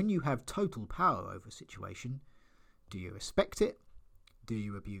 When you have total power over a situation, do you respect it? Do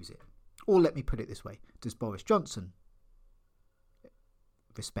you abuse it? Or let me put it this way, does Boris Johnson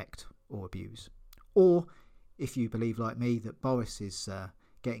respect or abuse? Or, if you believe like me that Boris is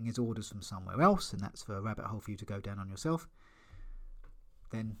getting his orders from somewhere else, and that's for a rabbit hole for you to go down on yourself,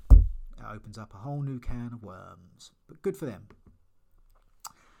 then it opens up a whole new can of worms. But good for them.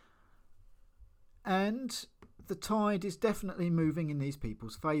 And the tide is definitely moving in these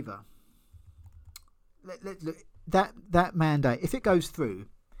people's favour. That mandate, if it goes through,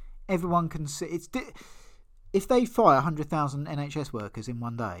 everyone can see. If they fire 100,000 NHS workers in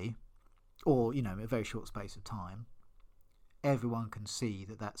one day, or a very short space of time, everyone can see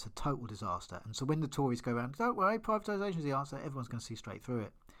that that's a total disaster. And so when the Tories go around, don't worry, privatisation is the answer, everyone's going to see straight through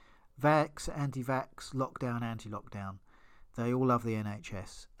it. Vax, anti-vax, lockdown, anti-lockdown. They all love the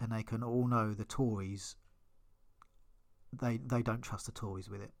NHS, and they can all know the Tories. They don't trust the Tories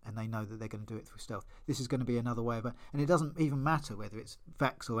with it, and they know that they're going to do it through stealth. This is going to be another way of it, and it doesn't even matter whether it's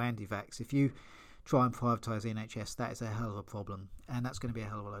vax or anti-vax. If you try and privatise the NHS, that is a hell of a problem, and that's going to be a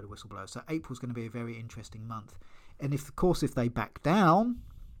hell of a load of whistleblowers. So April's going to be a very interesting month, and if they back down,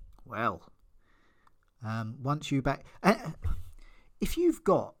 well, once you back, if you've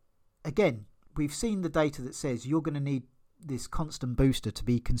got, again, we've seen the data that says you're going to need this constant booster to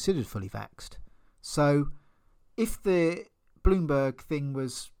be considered fully vaxxed. So if the Bloomberg thing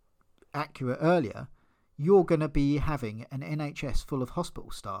was accurate earlier, you're going to be having an NHS full of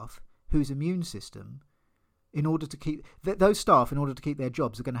hospital staff whose immune system, in order to keep those staff, in order to keep their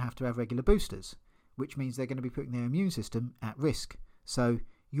jobs, are going to have regular boosters, which means they're going to be putting their immune system at risk. So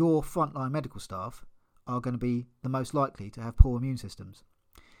your frontline medical staff are going to be the most likely to have poor immune systems.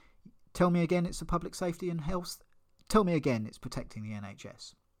 Tell me again it's the public safety and health. Tell me again it's protecting the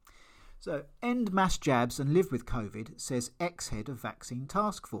NHS. So, end mass jabs and live with COVID, says ex-head of vaccine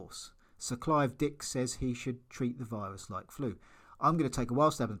task force. Sir Clive Dix says he should treat the virus like flu. I'm going to take a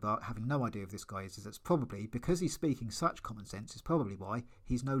wild stab in the dark, having no idea who this guy is. That's probably, because he's speaking such common sense, is probably why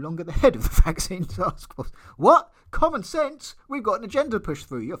he's no longer the head of the vaccine task force. What? Common sense? We've got an agenda to push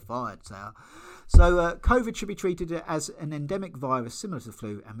through. You're fired, Sal. So COVID should be treated as an endemic virus similar to the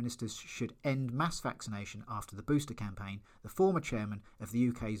flu, and ministers should end mass vaccination after the booster campaign, the former chairman of the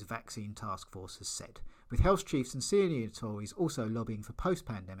UK's vaccine task force has said, with health chiefs and senior Tories also lobbying for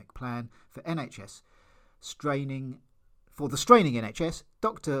post-pandemic plan for NHS For the straining NHS,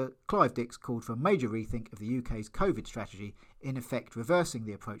 Dr Clive Dix called for a major rethink of the UK's COVID strategy, in effect reversing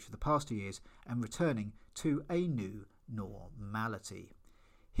the approach for the past 2 years and returning to a new normality.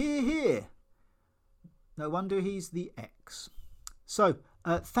 Hear, hear. No wonder he's the X. So,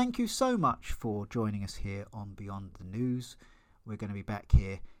 thank you so much for joining us here on Beyond the News. We're going to be back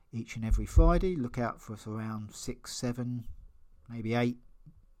here each and every Friday. Look out for us around 6, 7, maybe 8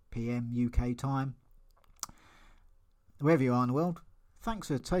 p.m. UK time. Wherever you are in the world, thanks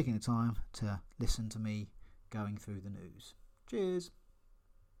for taking the time to listen to me going through the news. Cheers.